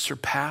believe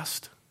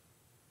surpassed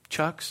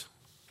Chuck's,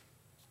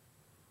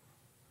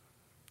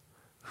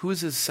 who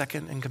is his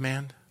second in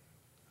command?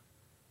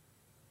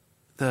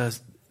 The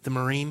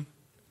Marine?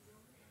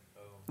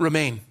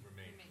 Romaine.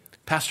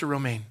 Pastor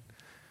Romaine.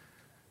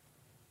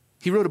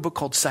 He wrote a book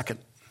called Second.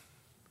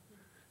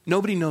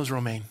 Nobody knows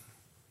Romaine.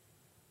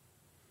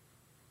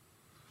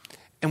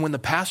 And when the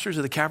pastors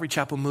of the Calvary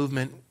Chapel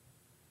movement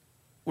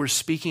were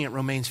speaking at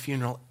Romaine's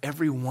funeral,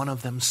 every one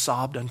of them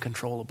sobbed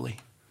uncontrollably.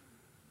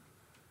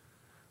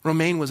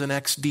 Romaine was an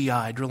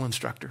ex-DI, drill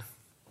instructor.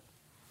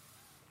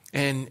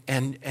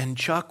 And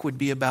Chuck would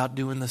be about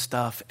doing the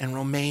stuff, and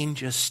Romaine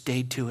just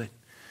stayed to it.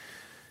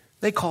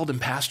 They called him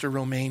Pastor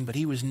Romaine, but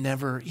he was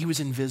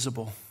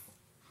invisible.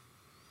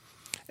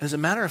 And as a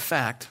matter of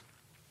fact,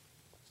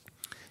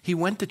 he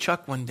went to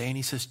Chuck one day and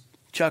he says,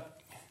 Chuck,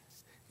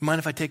 you mind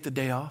if I take the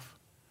day off?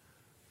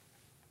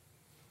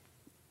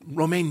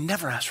 Romaine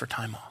never asked for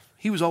time off.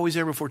 He was always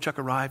there before Chuck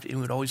arrived and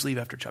would always leave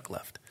after Chuck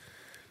left.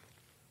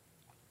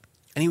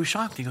 And he was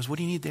shocked. He goes, what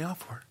do you need a day off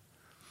for?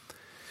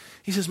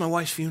 He says, my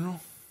wife's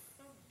funeral.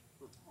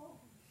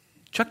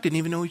 Chuck didn't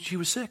even know she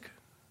was sick.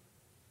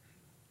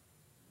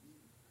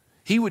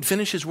 He would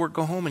finish his work,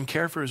 go home and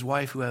care for his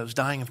wife who was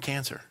dying of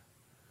cancer.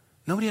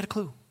 Nobody had a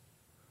clue.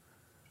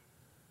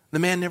 The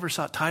man never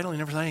sought title. He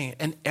never sought anything.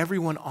 And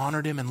everyone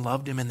honored him and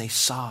loved him, and they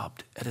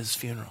sobbed at his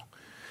funeral.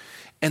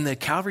 And the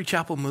Calvary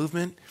Chapel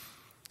movement,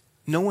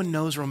 no one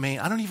knows Romaine.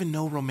 I don't even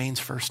know Romaine's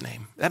first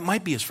name. That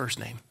might be his first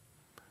name.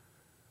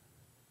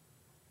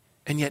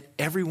 And yet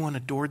everyone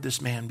adored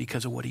this man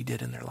because of what he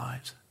did in their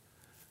lives.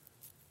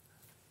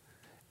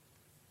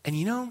 And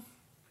you know,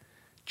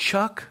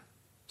 Chuck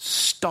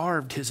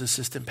starved his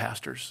assistant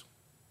pastors.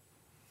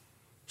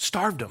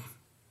 Starved them.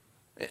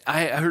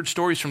 I heard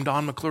stories from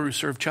Don McClure who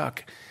served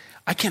Chuck.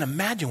 I can't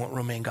imagine what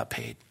Romaine got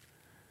paid.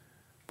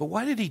 But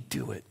why did he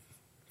do it?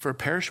 For a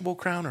perishable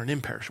crown or an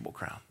imperishable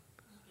crown?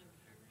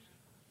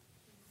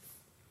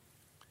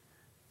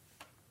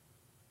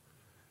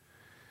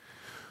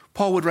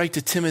 Paul would write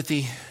to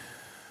Timothy,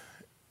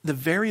 the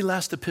very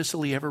last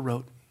epistle he ever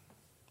wrote.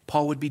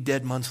 Paul would be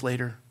dead months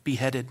later,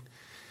 beheaded.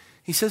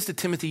 He says to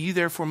Timothy, you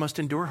therefore must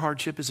endure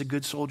hardship as a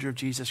good soldier of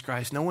Jesus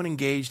Christ. No one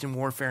engaged in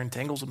warfare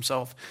entangles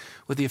himself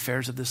with the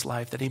affairs of this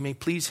life, that he may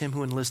please him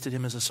who enlisted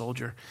him as a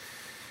soldier.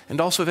 And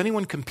also, if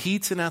anyone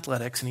competes in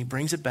athletics, and he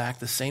brings it back,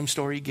 the same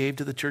story he gave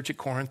to the church at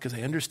Corinth, because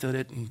they understood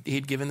it, and he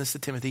had given this to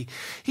Timothy,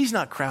 he's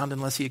not crowned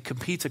unless he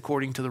competes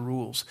according to the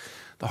rules.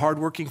 The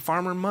hardworking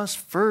farmer must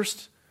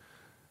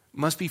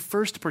be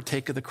first to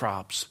partake of the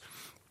crops.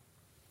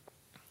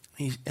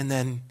 And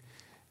then,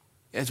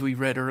 as we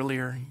read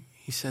earlier,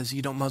 he says,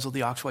 you don't muzzle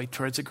the ox while he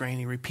treads the grain.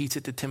 He repeats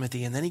it to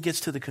Timothy. And then he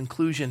gets to the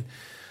conclusion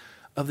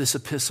of this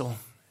epistle.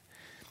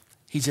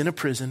 He's in a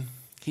prison.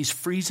 He's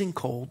freezing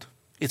cold.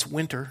 It's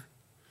winter.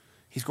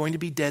 He's going to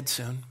be dead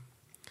soon.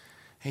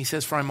 And he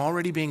says, for I'm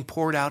already being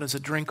poured out as a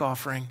drink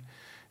offering,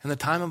 and the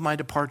time of my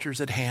departure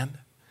is at hand.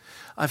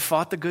 I've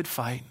fought the good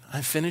fight.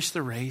 I've finished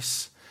the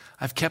race.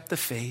 I've kept the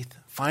faith.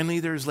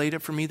 Finally, there is laid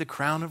up for me the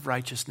crown of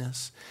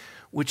righteousness,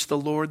 which the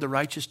Lord, the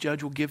righteous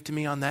judge, will give to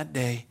me on that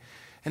day.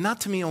 And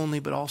not to me only,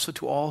 but also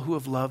to all who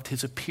have loved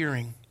his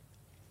appearing.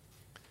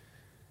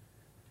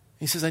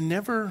 He says,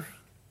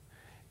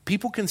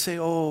 people can say,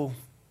 oh,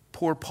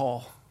 poor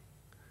Paul.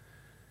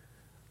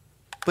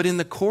 But in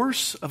the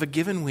course of a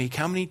given week,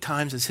 how many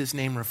times is his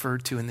name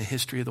referred to in the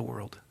history of the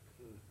world?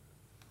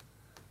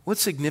 What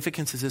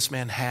significance has this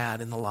man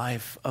had in the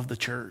life of the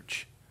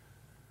church?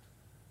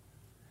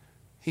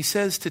 He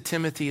says to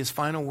Timothy, his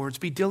final words,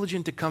 be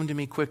diligent to come to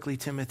me quickly,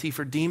 Timothy,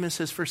 for Demas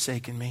has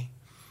forsaken me,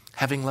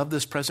 having loved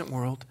this present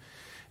world,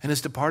 and has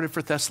departed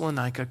for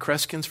Thessalonica,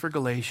 Crescens for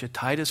Galatia,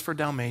 Titus for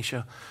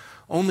Dalmatia.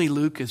 Only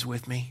Luke is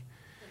with me.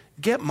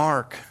 Get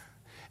Mark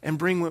and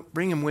bring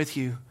him with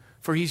you,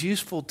 for he's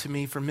useful to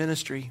me for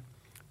ministry.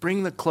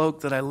 Bring the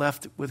cloak that I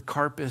left with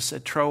Carpus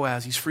at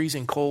Troas. He's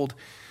freezing cold.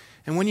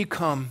 And when you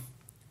come,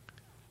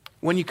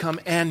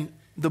 and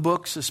the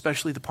books,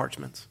 especially the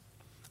parchments.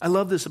 I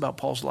love this about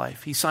Paul's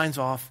life. He signs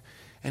off,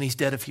 and he's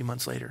dead a few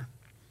months later.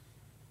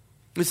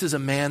 This is a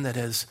man that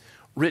has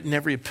written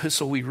every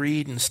epistle we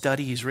read and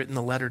study. He's written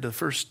the letter to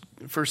First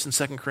and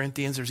 2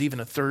 Corinthians. There's even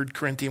a 3rd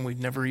Corinthian we've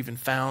never even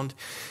found.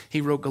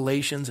 He wrote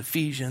Galatians,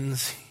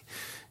 Ephesians.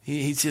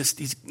 He's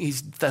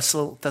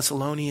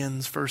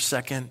Thessalonians,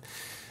 1st, 2nd.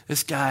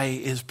 This guy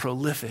is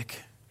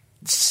prolific.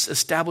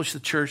 Established the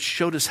church,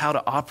 showed us how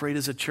to operate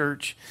as a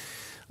church,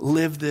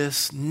 lived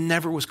this,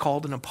 never was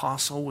called an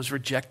apostle, was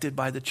rejected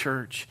by the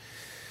church,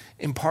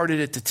 imparted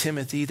it to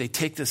Timothy. They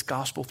take this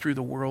gospel through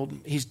the world.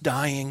 He's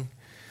dying.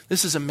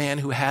 This is a man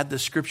who had the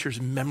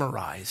scriptures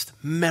memorized.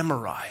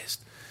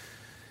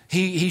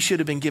 He should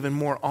have been given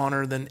more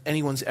honor than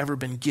anyone's ever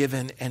been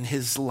given, and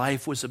his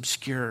life was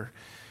obscure.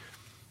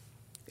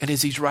 And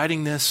as he's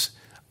writing this,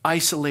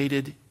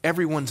 isolated,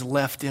 everyone's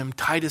left him.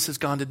 Titus has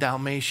gone to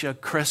Dalmatia.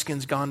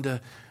 Crescen's gone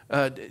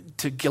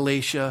to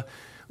Galatia.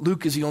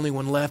 Luke is the only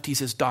one left. He's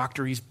his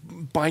doctor. He's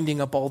binding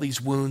up all these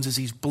wounds as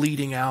he's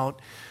bleeding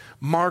out.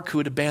 Mark, who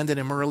had abandoned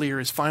him earlier,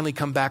 has finally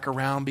come back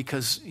around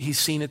because he's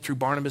seen it through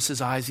Barnabas'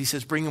 eyes. He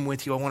says, bring him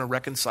with you. I want to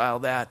reconcile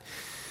that.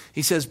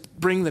 He says,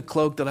 bring the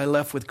cloak that I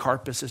left with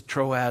Carpus at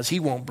Troas. He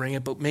won't bring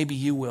it, but maybe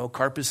you will.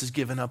 Carpus has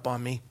given up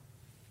on me.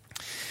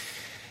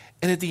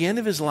 And at the end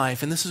of his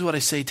life, and this is what I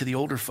say to the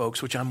older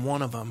folks, which I'm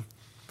one of them,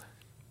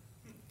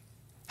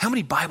 how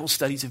many Bible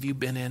studies have you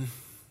been in?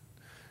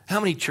 How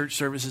many church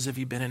services have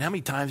you been in? How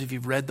many times have you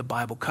read the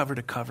Bible cover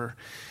to cover?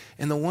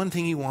 And the one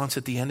thing he wants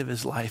at the end of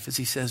his life is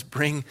he says,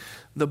 bring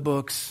the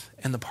books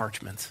and the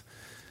parchments.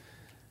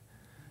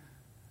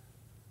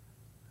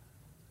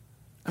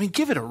 I mean,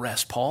 give it a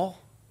rest, Paul.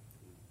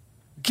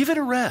 Give it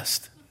a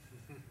rest.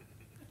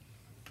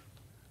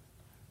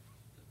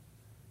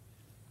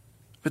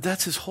 But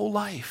that's his whole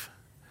life.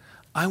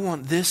 I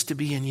want this to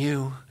be in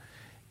you,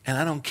 and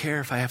I don't care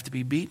if I have to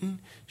be beaten,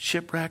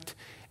 shipwrecked,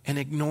 and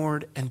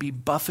ignored and be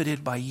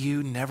buffeted by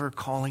you never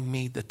calling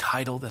me the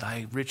title that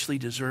I richly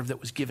deserve that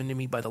was given to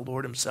me by the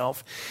Lord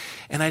himself.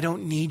 And I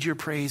don't need your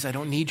praise. I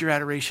don't need your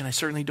adoration. I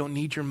certainly don't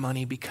need your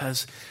money,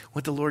 because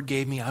what the Lord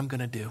gave me, I'm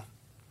going to do.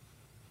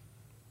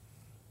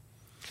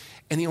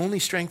 And the only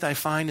strength I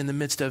find in the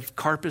midst of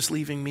Carpus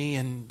leaving me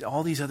and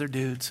all these other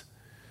dudes,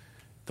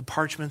 the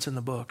parchments and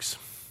the books.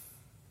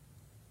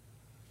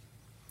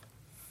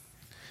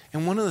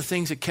 And one of the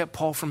things that kept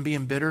Paul from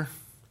being bitter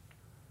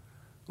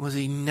was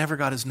he never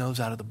got his nose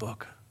out of the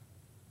book.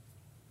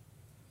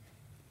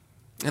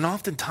 And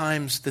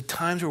oftentimes, the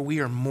times where we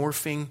are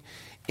morphing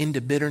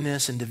into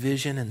bitterness and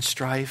division and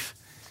strife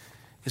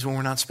is when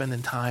we're not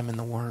spending time in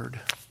the Word.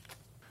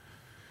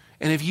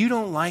 And if you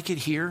don't like it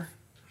here,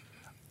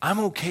 I'm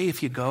okay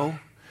if you go,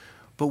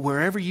 but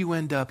wherever you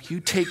end up, you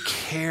take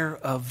care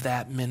of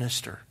that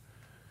minister.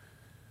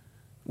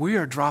 We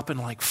are dropping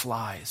like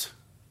flies.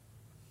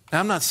 Now,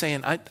 I'm not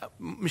saying,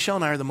 Michelle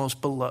and I are the most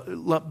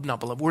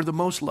beloved, we're the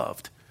most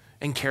loved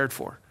and cared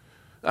for.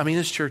 I mean,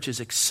 this church is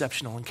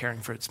exceptional in caring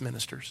for its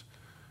ministers.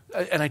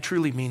 And I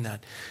truly mean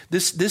that.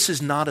 This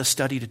is not a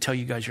study to tell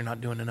you guys you're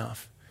not doing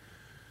enough.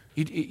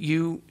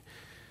 You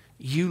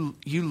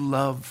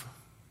love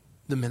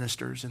the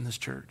ministers in this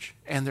church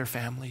and their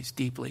families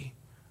deeply.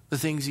 The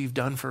things you've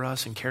done for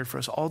us and cared for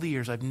us all the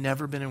years, I've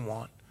never been in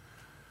want.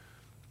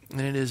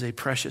 And it is a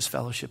precious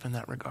fellowship in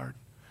that regard.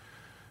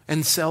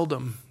 And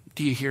seldom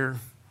do you hear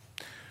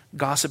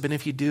gossip, and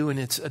if you do and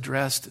it's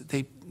addressed,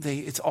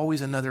 it's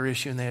always another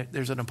issue, and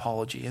there's an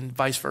apology, and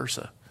vice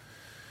versa.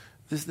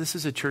 This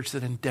is a church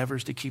that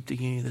endeavors to keep the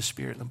unity of the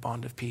Spirit and the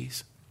bond of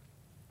peace.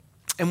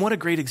 And what a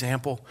great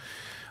example.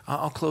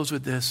 I'll close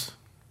with this.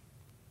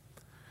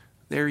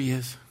 There he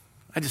is.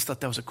 I just thought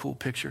that was a cool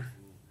picture.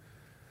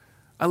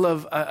 I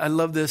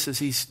love this as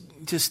he's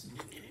just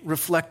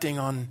reflecting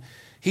on,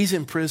 he's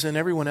in prison,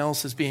 everyone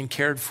else is being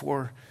cared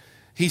for.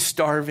 He's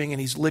starving and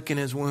he's licking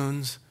his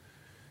wounds.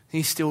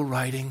 He's still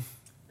writing.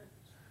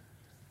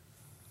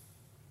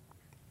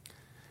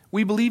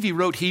 We believe he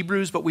wrote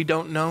Hebrews, but we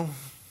don't know.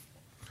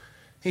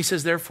 He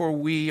says, therefore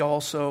we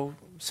also,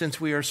 since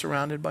we are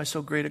surrounded by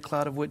so great a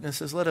cloud of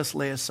witnesses, let us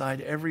lay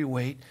aside every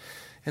weight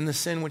and the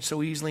sin which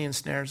so easily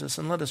ensnares us,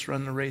 and let us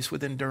run the race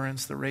with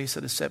endurance, the race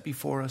that is set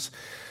before us,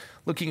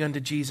 looking unto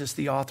Jesus,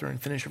 the author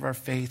and finisher of our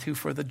faith, who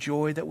for the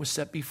joy that was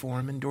set before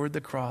him endured the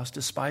cross,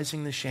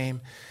 despising the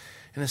shame,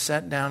 and is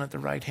sat down at the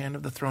right hand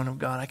of the throne of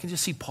God. I can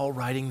just see Paul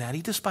writing that.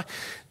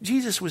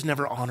 Jesus was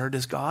never honored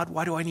as God.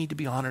 Why do I need to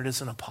be honored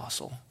as an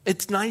apostle?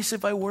 It's nice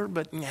if I were,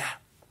 but nah.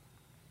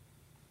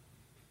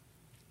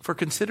 For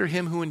consider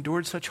him who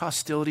endured such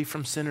hostility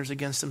from sinners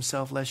against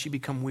himself, lest you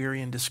become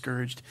weary and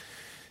discouraged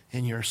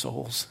in your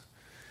souls.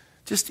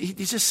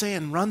 He's just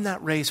saying, run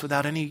that race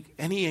without any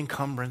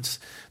encumbrance.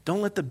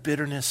 Don't let the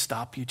bitterness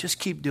stop you. Just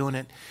keep doing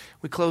it.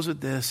 We close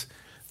with this.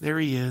 There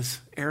he is,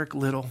 Eric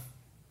Liddell.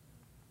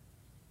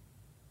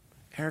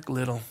 Eric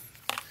Liddell.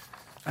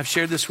 I've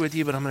shared this with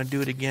you, but I'm going to do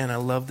it again. I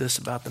love this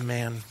about the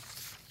man.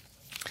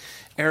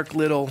 Eric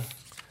Liddell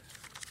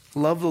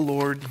loved the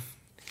Lord.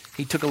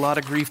 He took a lot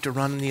of grief to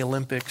run in the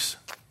Olympics.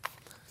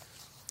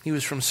 He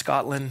was from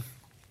Scotland.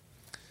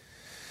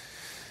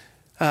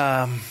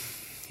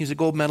 He's a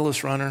gold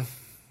medalist runner.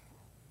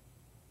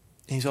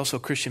 He's also a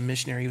Christian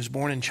missionary. He was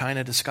born in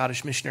China to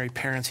Scottish missionary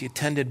parents. He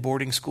attended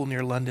boarding school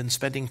near London,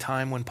 spending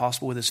time when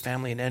possible with his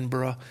family in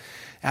Edinburgh.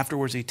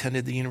 Afterwards, he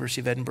attended the University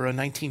of Edinburgh.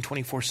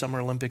 1924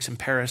 Summer Olympics in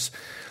Paris.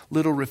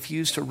 Little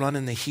refused to run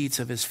in the heats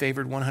of his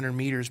favored 100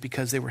 meters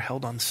because they were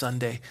held on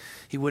Sunday.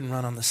 He wouldn't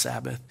run on the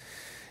Sabbath.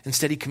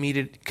 Instead, he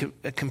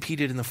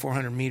competed in the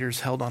 400 meters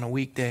held on a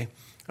weekday,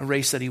 a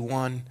race that he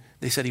won.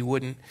 They said he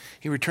wouldn't.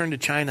 He returned to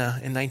China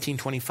in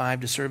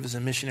 1925 to serve as a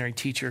missionary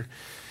teacher.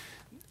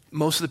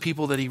 Most of the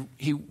people that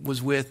he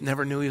was with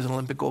never knew he was an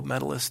Olympic gold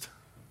medalist.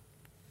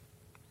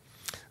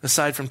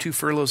 Aside from 2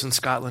 furloughs in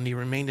Scotland, he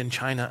remained in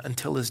China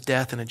until his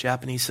death in a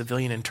Japanese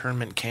civilian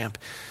internment camp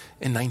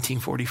in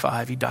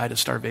 1945. He died of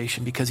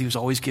starvation because he was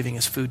always giving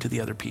his food to the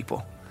other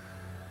people.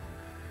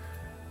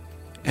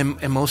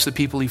 And most of the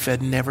people he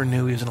fed never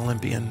knew he was an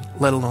Olympian,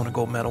 let alone a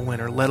gold medal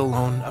winner, let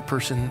alone a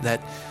person that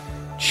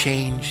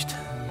changed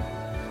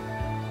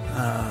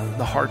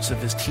the hearts of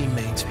his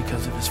teammates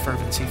because of his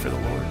fervency for the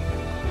Lord.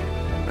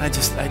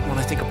 When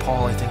I think of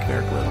Paul, I think of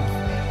Eric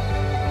Little.